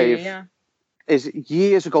another than me, issue, Dave. yeah. Is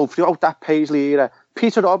years ago, throughout that Paisley era,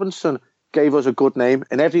 Peter Robinson gave us a good name,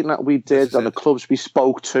 and everything that we did and the clubs we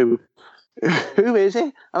spoke to, who is it?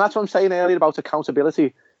 And that's what I'm saying earlier about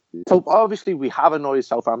accountability. So obviously we have annoyed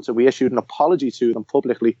Southampton. We issued an apology to them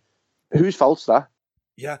publicly. Whose fault's that?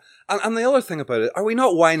 Yeah, and the other thing about it, are we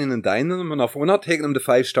not whining and dining them enough? We're not taking them to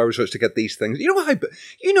 5-star resorts to get these things. You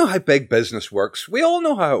know how big business works. We all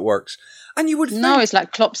know how it works. And you would think... No, it's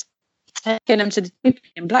like Klopp's taking them to the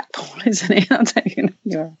in Blackpool, isn't he? I'm taking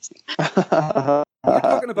them. We're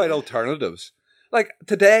talking about alternatives. Like,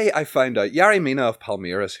 today I found out Yerry Mina of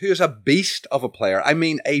Palmeiras, who is a beast of a player. I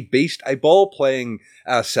mean, a beast, a ball-playing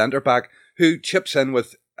centre-back who chips in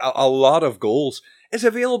with a lot of goals, is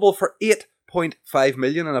available for 8.5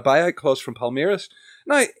 million and a buyout clause from Palmeiras.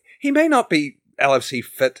 Now, he may not be LFC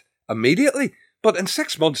fit immediately, but in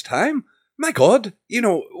 6 months' time, my God,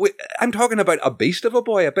 I'm talking about a beast of a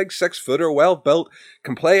boy, a big 6-footer, well-built,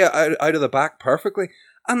 can play out of the back perfectly.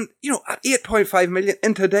 And, at 8.5 million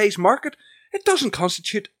in today's market, it doesn't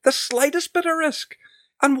constitute the slightest bit of risk.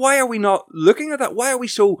 And why are we not looking at that? Why are we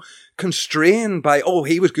so constrained by,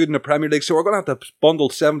 he was good in the Premier League, so we're going to have to bundle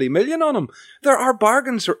 70 million on him? There are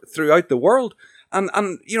bargains throughout the world. And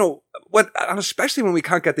especially when we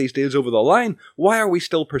can't get these deals over the line, why are we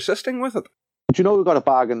still persisting with it? Do you know who got a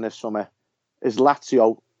bargain this summer? Is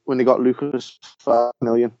Lazio, when they got Lucas for $1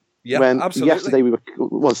 million. Yeah, absolutely.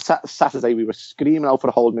 Saturday we were screaming out for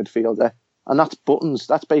a whole midfielder. And that's buttons.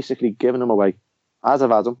 That's basically giving him away. As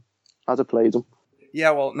I've had him. As I've played him.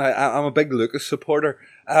 Yeah, well, now I'm a big Lucas supporter.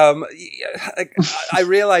 I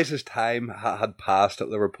realise his time had passed at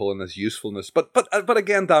Liverpool and his usefulness, but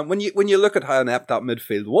again, Dan, when you look at how inept that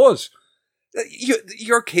midfield was,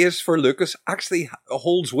 your case for Lucas actually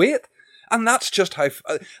holds weight, and that's just how.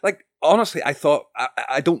 Honestly, I thought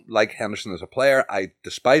I don't like Henderson as a player. I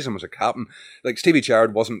despise him as a captain. Like, Stevie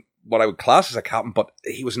Gerrard wasn't what I would class as a captain, but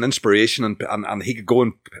he was an inspiration, and he could go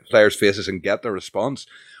in players' faces and get the response.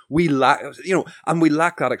 We lack, and we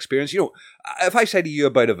lack that experience. If I say to you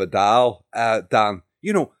about a Vidal, Dan,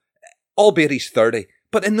 albeit he's 30,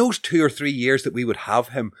 but in those 2 or 3 years that we would have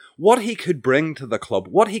him, what he could bring to the club,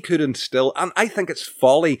 what he could instill, and I think it's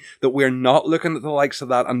folly that we're not looking at the likes of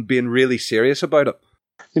that and being really serious about it.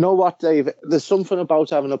 You know what, Dave? There's something about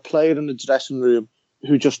having a player in the dressing room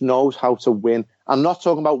who just knows how to win. I'm not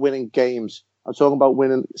talking about winning games. I'm talking about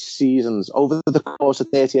winning seasons over the course of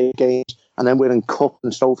 38 games and then winning cups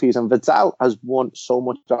and trophies. And Vidal has won so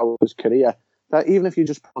much throughout his career that even if you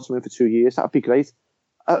just put him in for 2 years, that'd be great.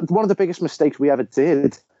 One of the biggest mistakes we ever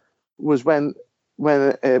did was when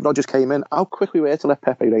Rodgers came in, how quick we were to let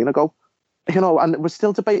Pepe Reina go. You know, and we're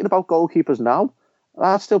still debating about goalkeepers now.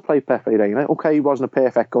 I'd still play Pepe Reina. Okay, he wasn't a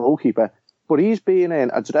perfect goalkeeper, but he's been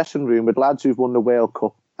in a dressing room with lads who've won the World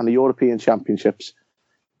Cup and the European Championships.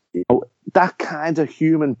 You know, that kind of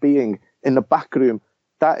human being in the back room,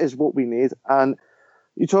 that is what we need. And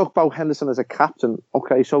you talk about Henderson as a captain.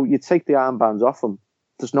 Okay, so you take the armbands off him.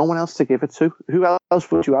 There's no one else to give it to. Who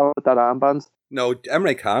else would you have with that armband? No,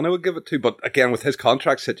 Emre Can I would give it to, but again, with his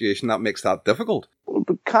contract situation, that makes that difficult.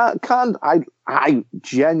 But Can I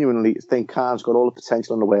genuinely think Can's got all the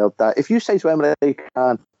potential in the world. That if you say to Emre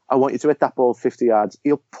Can, I want you to hit that ball 50 yards,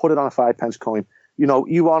 he'll put it on a 5-pence coin. You know,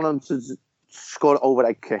 you want him to score an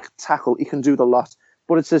overhead kick, tackle, he can do the lot,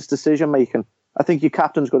 but it's his decision making. I think your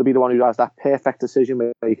captain's got to be the one who has that perfect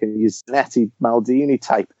decision making. Your Zanetti, Maldini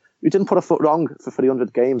type, who didn't put a foot wrong for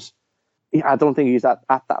 300 games. I don't think he's at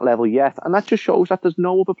that level yet. And that just shows that there's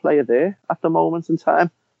no other player there at the moment in time.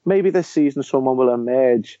 Maybe this season someone will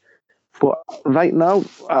emerge. But right now,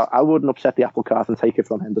 I wouldn't upset the apple cart and take it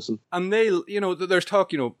from Henderson. And Neil, you know, there's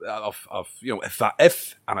talk, you know, of you know,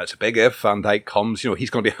 if, and it's a big if, Van Dijk comes, you know, he's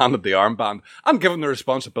going to be handed the armband and given the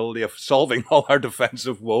responsibility of solving all our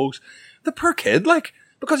defensive woes. The poor kid, like,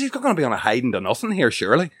 because he's going to be on a hiding to nothing here,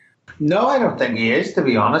 surely. No, I don't think he is, to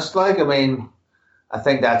be honest. Like, I mean, I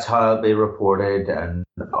think that's how it'll be reported, and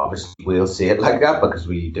obviously we'll see it like that because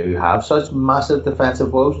we do have such massive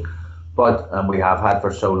defensive woes, and we have had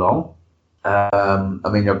for so long. I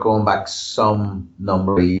mean, you're going back some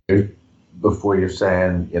number of years before you're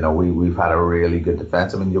saying, you know, we've had a really good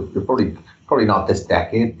defense. I mean, you're probably not this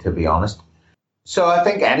decade, to be honest. So I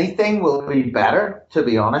think anything will be better, to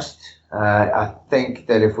be honest. I think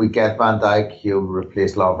that if we get Van Dijk, he'll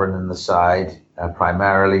replace Lovren in the side.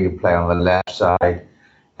 Primarily, he'll play on the left side.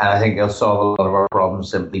 And I think he'll solve a lot of our problems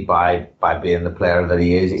simply by being the player that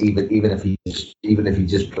he is, even if he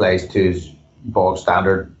just plays to his bog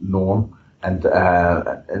standard norm and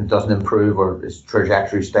doesn't improve or his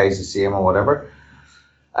trajectory stays the same or whatever.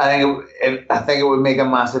 I think it would make a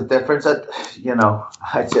massive difference. You know,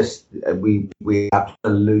 we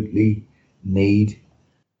absolutely need,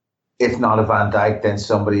 if not a Van Dijk, then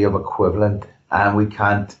somebody of equivalent, and we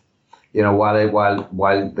can't. You know, while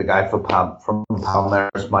the guy from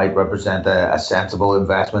Palmeiras might represent a sensible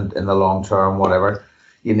investment in the long term, whatever,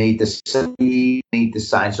 you need to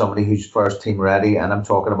sign somebody who's first team ready, and I'm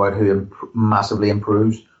talking about who massively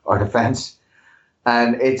improves our defence.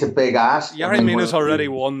 And it's a big ask. Yerry Mina's already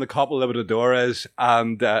won the Copa Libertadores,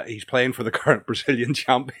 and he's playing for the current Brazilian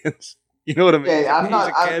champions. You know what I mean?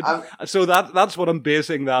 Yeah, so that's what I'm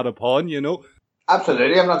basing that upon, you know?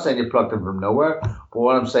 Absolutely. I'm not saying you plucked him from nowhere. But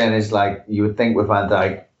what I'm saying is, like, you would think with Van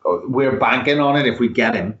Dijk, we're banking on it if we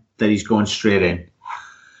get him, that he's going straight in.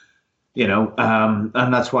 You know,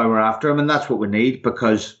 and that's why we're after him, and that's what we need,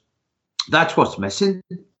 because that's what's missing.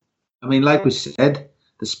 I mean, like we said,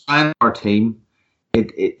 the spine of our team,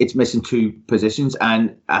 it's missing two positions,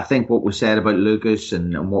 and I think what was said about Lucas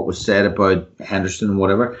and what was said about Henderson and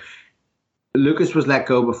whatever, Lucas was let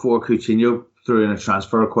go before Coutinho threw in a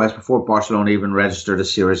transfer request, before Barcelona even registered a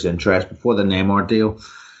serious interest, before the Neymar deal.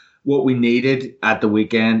 What we needed at the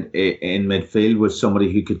weekend in midfield was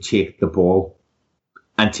somebody who could take the ball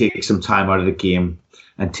and take some time out of the game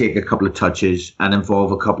and take a couple of touches and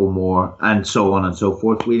involve a couple more and so on and so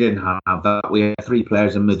forth. We didn't have that. We had three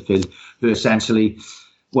players in midfield who essentially,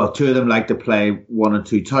 well, two of them like to play 1 and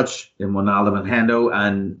 2 touch in Wijnaldum and Hendo,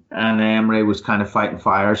 and Emre was kind of fighting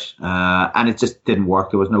fires, and it just didn't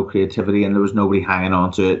work. There was no creativity and there was nobody hanging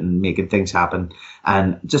on to it and making things happen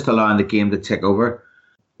and just allowing the game to tick over.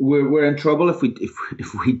 We're in trouble if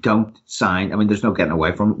we don't sign. I mean, there's no getting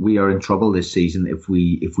away from it. We are in trouble this season if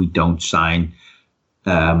we don't sign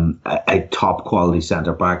a top quality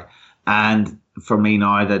centre back. And for me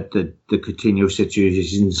now that the Coutinho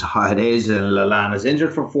situation is how it is, and Lallana's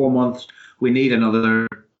injured for 4 months, we need another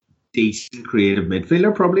decent creative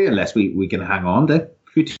midfielder probably, unless we can hang on to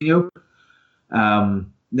Coutinho.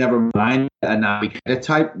 Never mind a Naby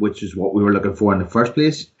type, which is what we were looking for in the first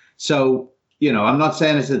place. So, you know, I'm not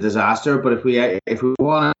saying it's a disaster, but if we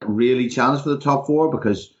want to really challenge for the top four,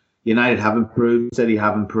 because United have improved, City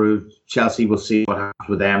have improved, Chelsea, will see what happens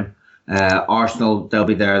with them. Arsenal, they'll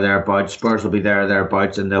be thereabouts. Spurs will be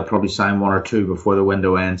thereabouts, and they'll probably sign 1 or 2 before the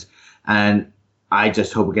window ends. And I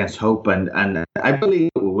just hope against hope, and I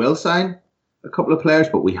believe we will sign a couple of players,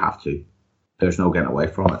 but we have to. there's no getting away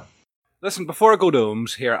from it. Listen, before I go to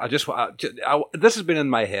Ooms here, this has been in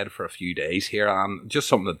my head for a few days here, and just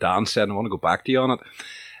something that Dan said, and I want to go back to you on it.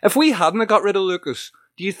 If we hadn't got rid of Lucas,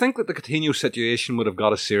 do you think that the Coutinho situation would have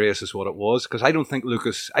got as serious as what it was? Because I don't think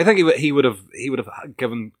Lucas. I think he would have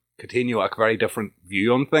given Coutinho a very different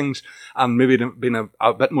view on things, and maybe been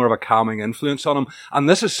a bit more of a calming influence on him. And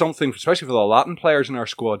this is something, especially for the Latin players in our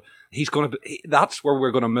squad, that's where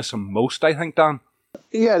we're going to miss him most, I think, Dan.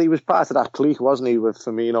 Yeah, he was part of that clique, wasn't he, with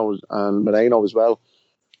Firmino and Moreno as well.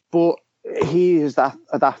 But he is that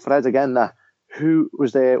thread again, that who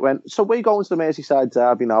was there when... So we're going to the Merseyside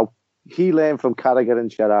derby now. He learned from Carragher and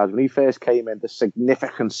Gerrard when he first came in, the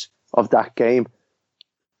significance of that game.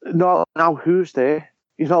 Now who's there?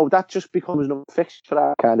 You know, that just becomes no fixture for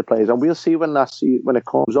our kind of players. And we'll see when it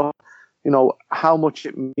comes up, you know, how much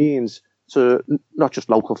it means to not just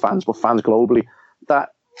local fans, but fans globally, that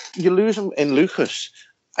you lose him in Lucas,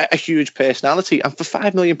 a huge personality. And for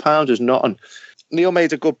 £5 million is nothing. Neil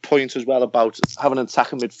made a good point as well about having an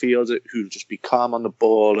attacking midfielder who'll just be calm on the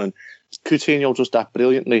ball, and Coutinho does that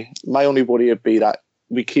brilliantly. My only worry would be that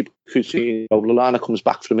we keep Coutinho, Lallana comes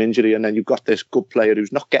back from injury, and then you've got this good player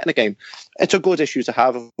who's not getting a game. It's a good issue to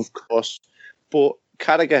have, of course, but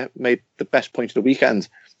Carragher made the best point of the weekend,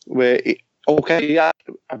 where he had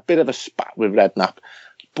a bit of a spat with Redknapp,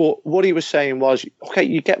 but what he was saying was, okay,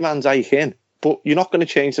 you get Van Dijk in, but you're not going to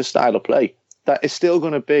change the style of play. That is still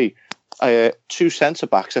going to be two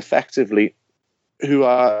centre-backs, effectively, who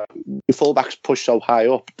are the full-backs pushed so high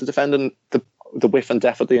up, defending the width and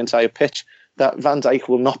depth of the entire pitch, that Van Dijk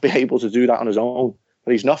will not be able to do that on his own.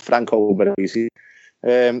 But he's not Franco Baresi.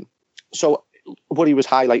 So what he was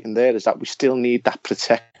highlighting there is that we still need that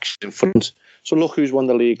protection in front. So look who's won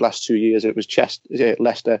the league last 2 years. It was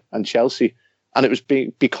Leicester and Chelsea. And it was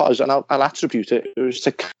because, and I'll attribute it was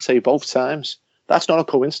to Kante both times. That's not a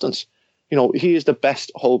coincidence. You know, he is the best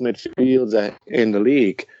hold midfielder in the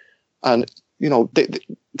league. And, you know,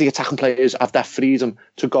 the attacking players have that freedom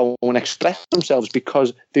to go and express themselves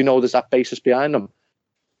because they know there's that basis behind them.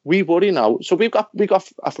 We worry now. So we got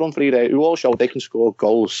a front three there who all show they can score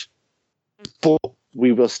goals, but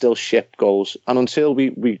we will still ship goals. And until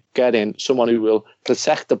we get in someone who will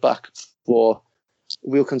protect the back four,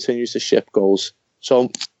 we'll continue to ship goals. So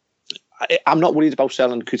I'm not worried about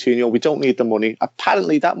selling Coutinho. We don't need the money.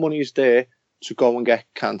 Apparently that money is there to go and get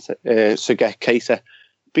Keita,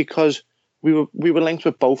 because we were linked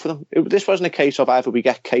with both of them. This wasn't a case of either we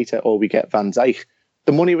get Keita or we get Van Dijk.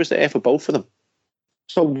 The money was there for both of them.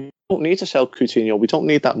 So we don't need to sell Coutinho. We don't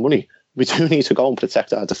need that money. We do need to go and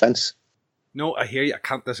protect our defence. No, I hear you. I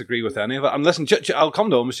can't disagree with any of it. And listen, I'll come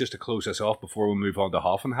to Ooms just to close this off before we move on to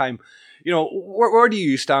Hoffenheim. You know, where do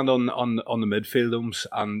you stand on the midfield, Ooms?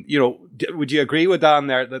 And, you know, would you agree with Dan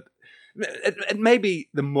there that it may be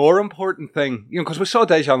the more important thing, you know, because we saw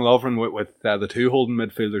Dejan Lovren with the two holding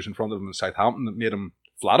midfielders in front of him in Southampton that made him,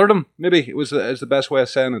 flattered him, maybe is the best way of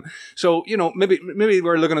saying it. So, you know, maybe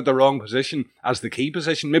we're looking at the wrong position as the key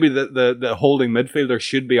position. Maybe the holding midfielder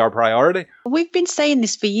should be our priority. We've been saying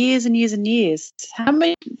this for years and years and years.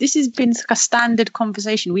 This has been a standard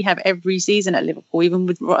conversation we have every season at Liverpool, even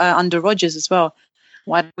with under Rodgers as well.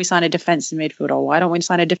 Why don't we sign a defensive midfielder? Why don't we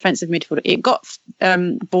sign a defensive midfielder? It got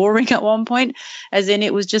boring at one point, as in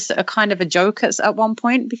it was just a kind of a joke at one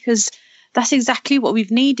point, because that's exactly what we've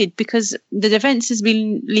needed, because the defence has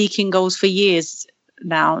been leaking goals for years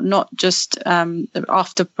now, not just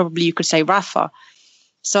after probably you could say Rafa.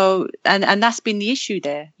 So, and that's been the issue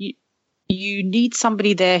there. You need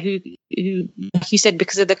somebody there who, like you said,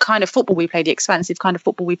 because of the kind of football we play, the expansive kind of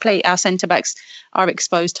football we play, our centre-backs are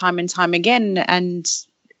exposed time and time again. And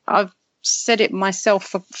I've said it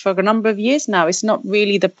myself for a number of years now. It's not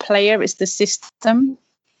really the player, it's the system.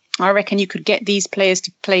 I reckon you could get these players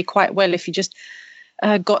to play quite well if you just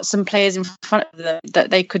got some players in front of them that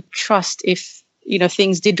they could trust if, you know,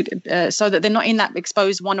 things did, so that they're not in that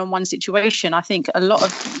exposed one-on-one situation. I think a lot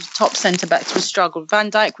of top centre-backs would struggle.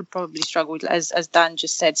 Van Dijk would probably struggle, as Dan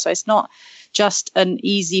just said. So it's not just an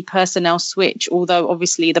easy personnel switch, although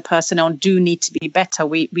obviously the personnel do need to be better.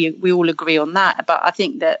 We all agree on that. But I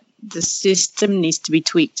think that the system needs to be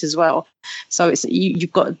tweaked as well. So it's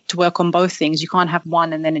you've got to work on both things. You can't have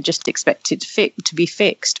one and then just expect it to be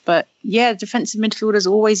fixed. But yeah, defensive midfield has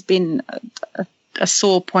always been a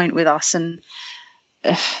sore point with us, and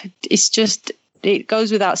it's just, it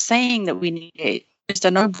goes without saying that we need it. It's just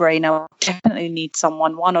a no-brainer. We definitely need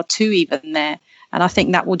someone, one or two even there, and I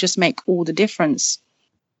think that will just make all the difference.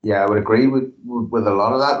 Yeah, I would agree with a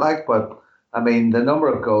lot of that, but I mean, the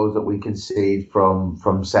number of goals that we concede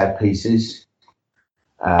from set pieces,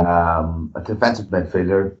 a defensive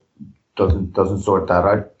midfielder doesn't sort that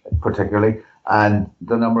out particularly. and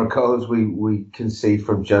the number of goals we concede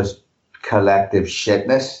from just collective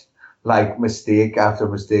shitness, like mistake after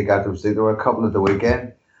mistake after mistake. There were a couple at the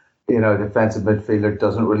weekend. Defensive midfielder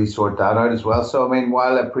doesn't really sort that out as well. So, I mean,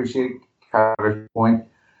 while I appreciate Carter's point,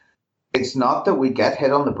 it's not that we get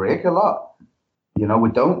hit on the break a lot.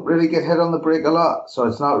 We don't really get hit on the break a lot. So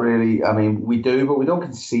it's not really, I mean, we do, but we don't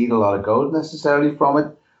concede a lot of goals necessarily from it.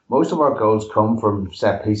 Most of our goals come from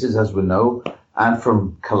set pieces, as we know, and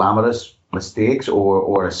from calamitous mistakes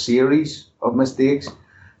or a series of mistakes.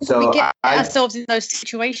 So we get ourselves in those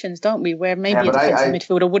situations, don't we, where maybe a defensive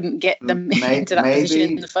midfielder wouldn't get them into that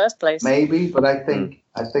position in the first place. Maybe, but I think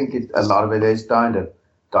a lot of it is down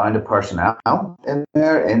to personnel in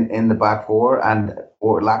there in the back four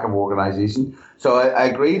or lack of organisation. So I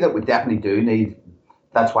agree that we definitely do need.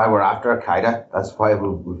 That's why we're after Akita. That's why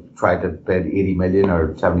we've tried to bid 80 million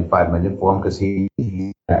or 75 million for him, because he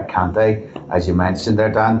Kante, as you mentioned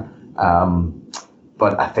there, Dan.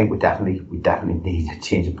 But I think we definitely need a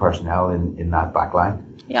change of personnel in that back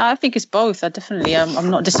line. Yeah, I think it's both. I'm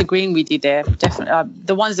not disagreeing with you there. Definitely,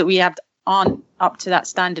 the ones that we have aren't up to that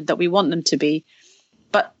standard that we want them to be,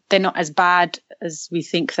 but they're not as bad as we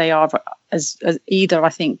think they are. As either, I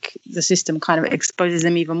think the system kind of exposes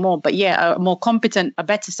them even more. But yeah, a more competent, a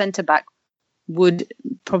better centre back would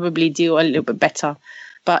probably deal a little bit better.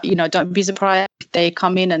 But don't be surprised if they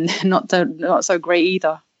come in and they're not so great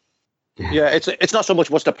either. Yeah, it's not so much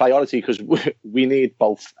what's the priority, because we need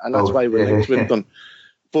both, and that's why we're linked with them.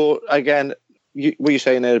 But again, what you're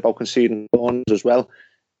saying there about conceding goals as well,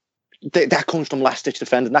 that comes from last-ditch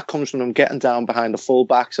defending. That comes from them getting down behind the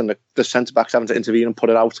full-backs and the centre-backs having to intervene and put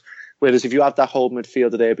it out. Whereas if you have that whole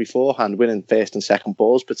midfielder there beforehand, winning first and second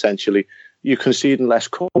balls potentially, you're conceding less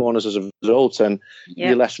corners as a result, and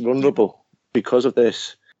you're less vulnerable because of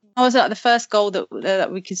this. I was at the first goal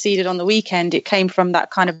that we conceded on the weekend. It came from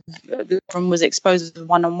that kind of was exposed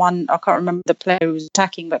one-on-one. I can't remember the player who was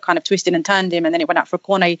attacking, but kind of twisted and turned him, and then it went out for a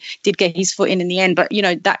corner. He did get his foot in the end, but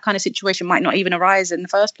that kind of situation might not even arise in the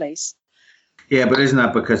first place. Yeah, but isn't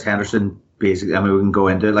that because Henderson basically? I mean, we can go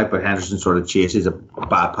into it but Henderson sort of chases a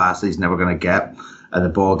bad pass that he's never going to get, and the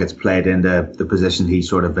ball gets played into the position he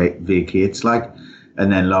sort of vacates,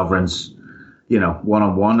 and then Lovren's,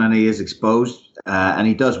 one-on-one, and he is exposed. And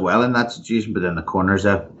he does well in that situation, but then the corner's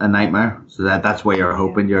a nightmare. So that's where you're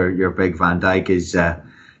hoping your big Van Dijk is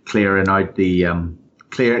clearing out the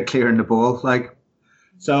clearing the ball.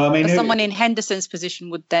 So I mean, someone in Henderson's position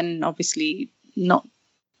would then obviously not.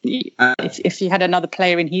 If you had another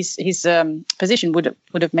player in his position, would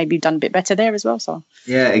have maybe done a bit better there as well. So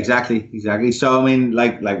yeah, exactly. So I mean,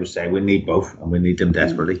 like we say, we need both, and we need them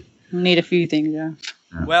desperately. We need a few things, yeah.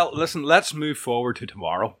 Well, listen, let's move forward to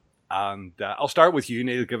tomorrow. And I'll start with you,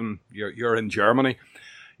 Neil, given you're in Germany.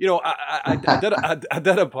 I did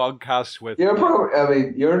a podcast with... You're probably, I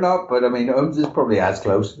mean, you're not, but I mean, Ums is probably as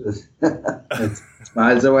close. It's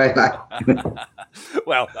miles away.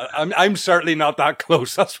 Well, I'm certainly not that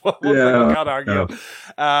close. That's what I can't argue.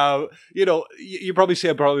 No. You probably see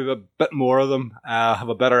a bit more of them, have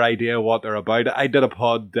a better idea what they're about. I did a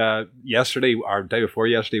pod yesterday, or day before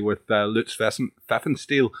yesterday, with Lutz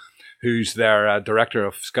Pfeffenstiel, who's their director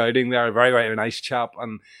of scouting there, a very, very nice chap.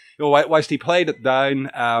 And whilst he played it down,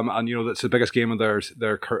 and that's the biggest game of their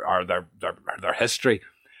history,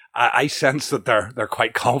 I sense that they're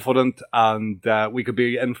quite confident, and we could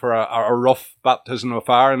be in for a rough baptism of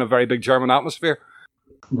fire in a very big German atmosphere.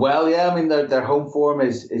 Well, yeah, I mean their home form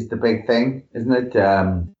is the big thing, isn't it?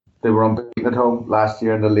 They were unbeaten at home last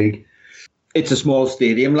year in the league. It's a small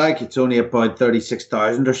stadium, it's only about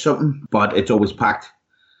 36,000 or something, but it's always packed.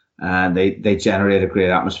 And they generate a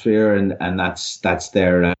great atmosphere, and that's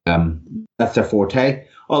their forte.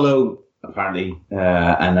 Although apparently,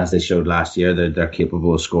 and as they showed last year, they're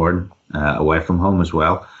capable of scoring away from home as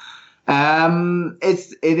well.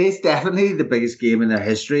 It is definitely the biggest game in their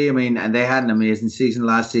history. I mean, and they had an amazing season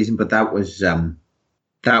last season, but that was something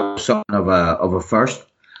of a first.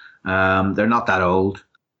 They're not that old.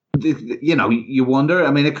 You wonder.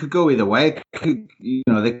 I mean, it could go either way.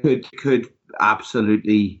 They could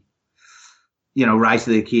absolutely, rise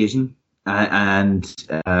to the occasion and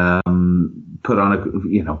put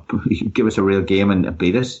on give us a real game and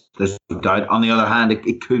beat us. There's no doubt. On the other hand,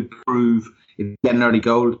 it could prove, if you get an early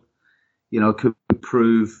goal, it could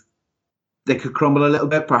prove they could crumble a little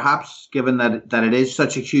bit, perhaps, given that it is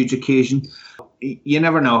such a huge occasion. You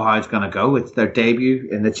never know how it's going to go. It's their debut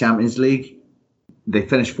in the Champions League. They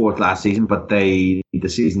finished fourth last season, but the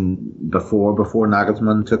season before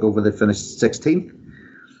Nagelsmann took over, they finished 16th.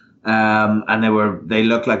 And they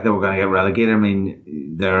looked like they were going to get relegated. I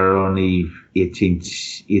mean, there are only 18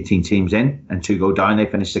 teams in and 2 go down. They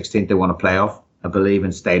finished 16th. They won a playoff, I believe,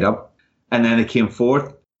 and stayed up. And then they came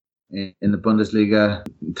 4th in the Bundesliga.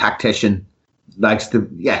 Tactician likes to,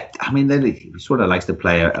 he sort of likes to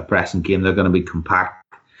play a pressing game. They're going to be compact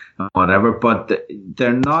and whatever, but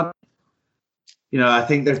they're not. I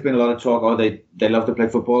think there's been a lot of talk. Oh, they love to play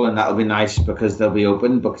football, and that'll be nice because they'll be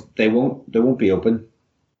open. But they won't be open.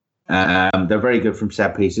 They're very good from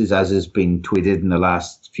set pieces, as has been tweeted in the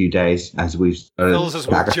last few days. As we've started, fills us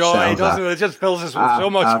with joy, doesn't it? It just fills us with so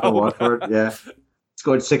much hope. Watford, yeah,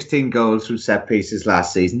 scored 16 goals from set pieces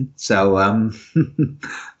last season. So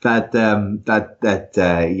that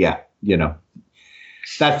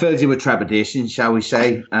fills you with trepidation, shall we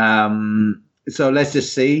say? So let's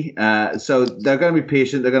just see. So they're going to be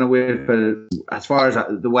patient. They're going to wait for. As far as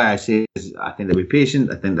the way I see it, is I think they'll be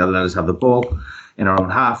patient. I think they'll let us have the ball in our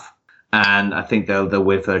own half, and I think they'll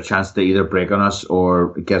wait for a chance to either break on us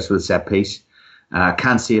or get us with a set piece.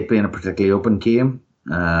 Can't see it being a particularly open game.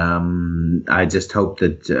 I just hope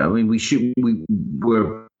that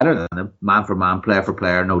we're better than them, man for man, player for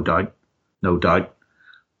player, no doubt.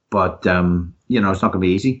 But it's not going to be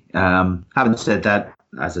easy. Having said that,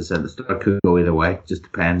 as I said, the start could go either way. It just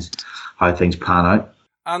depends how things pan out.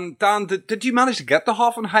 And Dan, did you manage to get to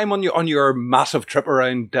Hoffenheim on your massive trip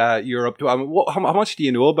around Europe? How much do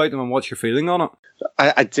you know about them and what's your feeling on it?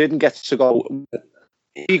 I didn't get to go.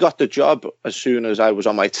 He got the job as soon as I was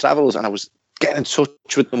on my travels, and I was getting in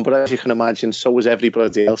touch with them. But as you can imagine, so was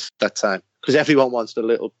everybody else that time, because everyone wants a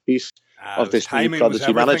little piece of this new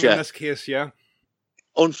prodigy manager. In this case, yeah.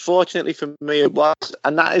 Unfortunately for me, it was,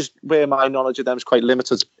 and that is where my knowledge of them is quite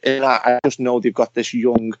limited. In that I just know they've got this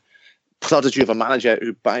young prodigy of a manager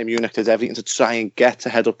who Bayern Munich did everything to try and get to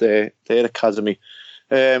head up their academy.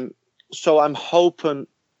 So I'm hoping,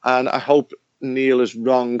 and I hope Neil is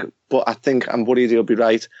wrong, but I think I'm worried he'll be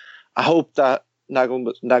right. I hope that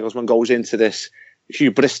Nagelsmann goes into this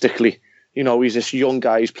hubristically. He's this young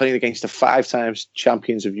guy, he's playing against the 5 times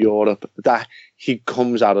champions of Europe, that he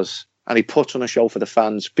comes at us and he puts on a show for the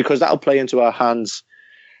fans, because that'll play into our hands.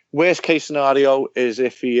 Worst case scenario is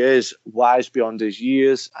if he is wise beyond his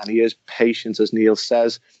years and he is patient, as Neil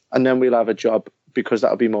says, and then we'll have a job, because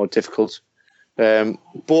that'll be more difficult.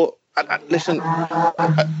 But listen,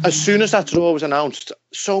 as soon as that draw was announced,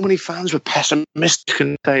 so many fans were pessimistic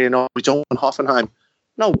and saying, we don't want Hoffenheim.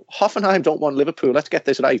 No, Hoffenheim don't want Liverpool. Let's get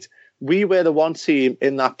this right. We were the one team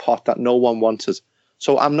in that pot that no one wanted.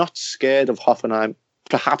 So I'm not scared of Hoffenheim.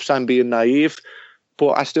 Perhaps I'm being naive,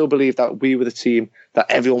 but I still believe that we were the team that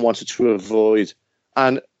everyone wanted to avoid.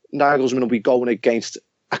 And Nagelsmann will be going against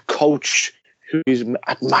a coach who is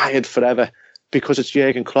admired forever, because it's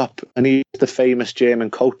Jurgen Klopp and he's the famous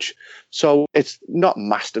German coach. So it's not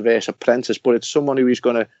master versus apprentice, but it's someone who he's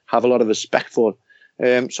going to have a lot of respect for.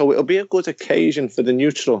 So it'll be a good occasion for the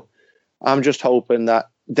neutral. I'm just hoping that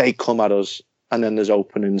they come at us and then there's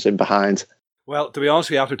openings in behind. Well, to be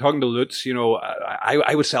honest with you, after talking to Lutz,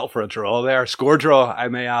 I would settle for a draw there. Score draw, I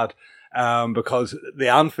may add, because the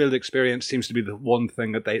Anfield experience seems to be the one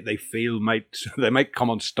thing that they feel they might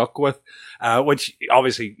come unstuck with, which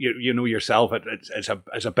obviously you know yourself,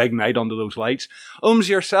 it's a big night under those lights.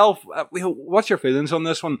 Yourself, what's your feelings on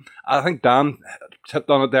this one? I think Dan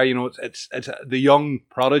tipped on it there. It's the young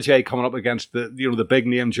protege coming up against the big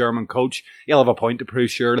name German coach. He'll have a point to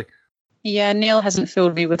prove, surely. Yeah, Neil hasn't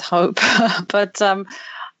filled me with hope, but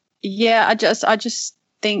I just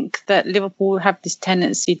think that Liverpool have this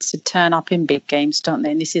tendency to turn up in big games, don't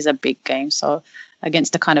they? And this is a big game, so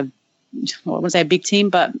against a kind of, I wouldn't say a big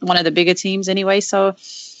team, but one of the bigger teams anyway. So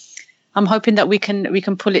I'm hoping that we can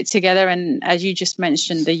pull it together. And as you just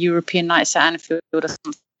mentioned, the European nights at Anfield or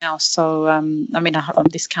something else. So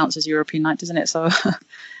this counts as European night, doesn't it? So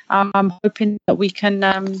I'm hoping that we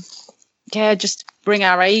can. Just bring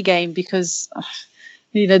our A game, because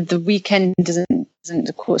the weekend doesn't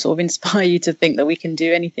of course sort of inspire you to think that we can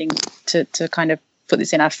do anything to kind of put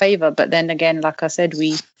this in our favour. But then again, like I said,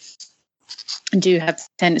 we do have the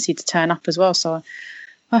tendency to turn up as well. So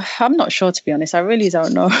I'm not sure, to be honest. I really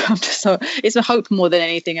don't know. It's a hope more than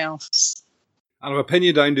anything else. And I'll pin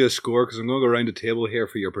you down to a score, because I'm going to go around the table here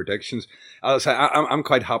for your predictions. I'll say I'm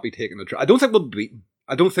quite happy taking the draw. I don't think we'll be beaten.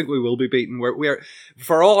 I don't think we will be beaten. We're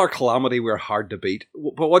for all our calamity, we're hard to beat.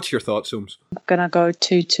 But what's your thoughts, Holmes? I'm gonna go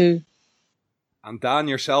 2-2. And Dan,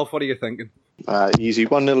 yourself, what are you thinking? Easy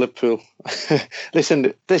 1-0 Liverpool.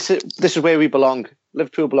 Listen, this is where we belong.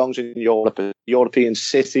 Liverpool belongs in Europe, a European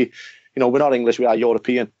city. We're not English, we are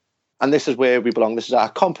European, and this is where we belong. This is our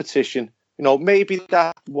competition. Maybe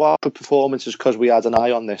that was the performance is because we had an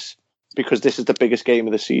eye on this. because this is the biggest game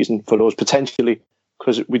of the season for us, potentially,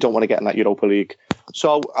 because we don't want to get in that Europa League.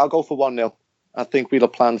 So I'll go for 1-0. I think we'll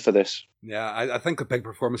have planned for this. Yeah, I think a big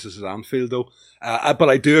performance is at Anfield, though. But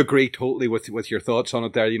I do agree totally with your thoughts on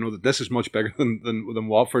it there. You know, that this is much bigger than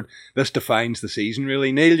Watford. This defines the season,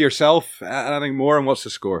 really. Neil, yourself, anything more, and what's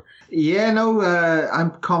the score? Yeah, no,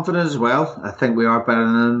 I'm confident as well. I think we are better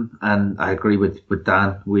than them, and I agree with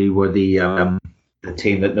Dan. We were the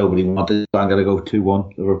team that nobody wanted. So I'm going to go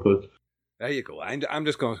 2-1 Liverpool. There you go. I'm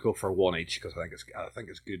just going to go for 1 each because I think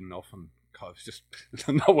it's good enough, and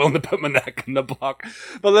I'm not willing to put my neck in the block.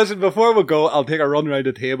 But listen, before we go, I'll take a run around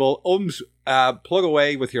the table. Plug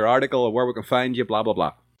away with your article of where we can find you, blah, blah,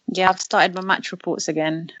 blah. Yeah, I've started my match reports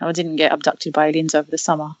again. I didn't get abducted by aliens over the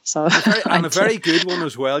summer, so and a very good one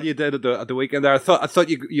as well. You did at the weekend there. I thought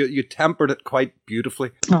you tempered it quite beautifully.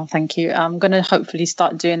 Oh, thank you. I'm going to hopefully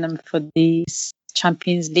start doing them for these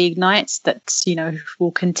Champions League nights that, you know,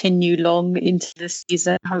 will continue long into the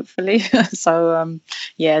season, hopefully. So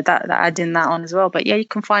that adding that on as well. But yeah, you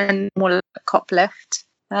can find more Cop Left.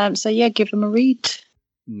 So yeah, give them a read.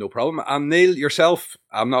 No problem. And Neil, yourself,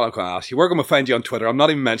 I'm not going to ask you. We're going to find you on Twitter. I'm not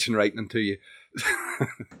even mentioning writing to you.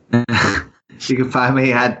 You can find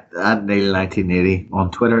me at Neil1980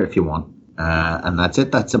 on Twitter if you want. And that's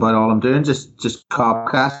it. That's about all I'm doing. Just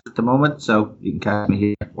Copcast at the moment. So you can catch me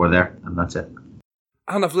here or there, and that's it.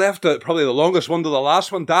 And I've left probably the longest one to the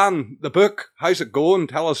last one. Dan, the book, how's it going?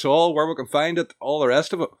 Tell us all where we can find it, all the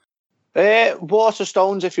rest of it.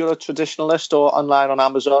 Waterstones, if you're a traditionalist, or online on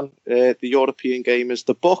Amazon. The European Game is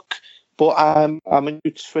the book, but I'm a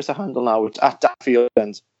new Twitter handle now. It's at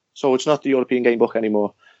Daffyland, so it's not the European Game book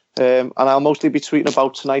anymore. And I'll mostly be tweeting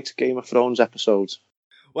about tonight's Game of Thrones episodes.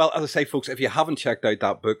 Well, as I say, folks, if you haven't checked out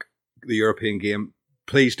that book, The European Game,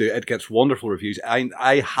 please do. It gets wonderful reviews.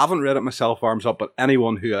 I haven't read it myself, arms up, but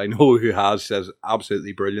anyone who I know who has says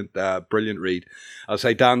absolutely brilliant, brilliant read. I'll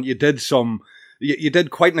say, Dan, you did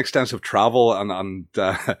quite an extensive travel and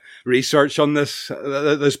research on this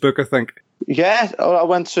book, I think. Yeah, I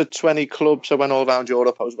went to 20 clubs. I went all around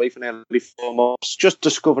Europe. I was away for nearly 4 months, just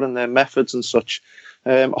discovering their methods and such.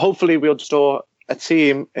 Hopefully we'll store a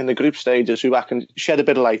team in the group stages who I can shed a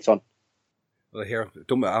bit of light on. Well, here,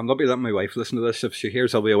 I'm not be letting my wife listen to this. If she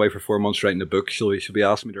hears I'll be away for 4 months writing a book, she'll be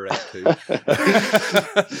asking me to write too.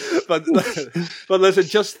 but listen,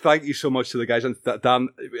 just thank you so much to the guys. And Dan,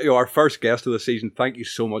 our first guest of the season, thank you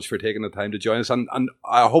so much for taking the time to join us. And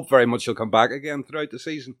I hope very much you'll come back again throughout the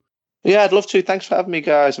season. Yeah, I'd love to. Thanks for having me,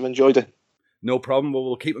 guys. I've enjoyed it. No problem.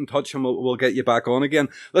 We'll keep in touch and we'll get you back on again.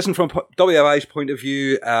 Listen, from WI's point of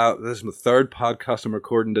view, this is my third podcast I'm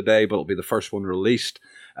recording today, but it'll be the first one released.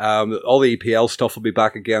 All the EPL stuff will be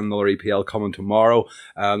back again. Another EPL coming tomorrow.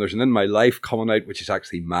 There's an In My Life coming out, which is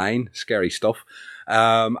actually mine. Scary stuff.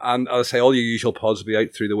 And as I say, all your usual pods will be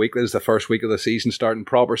out through the week. This is the first week of the season starting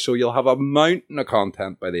proper, so you'll have a mountain of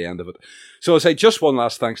content by the end of it. So I say just one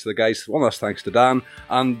last thanks to the guys, one last thanks to Dan,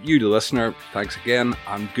 and you, the listener, thanks again,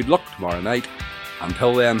 and good luck tomorrow night.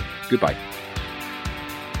 Until then, goodbye.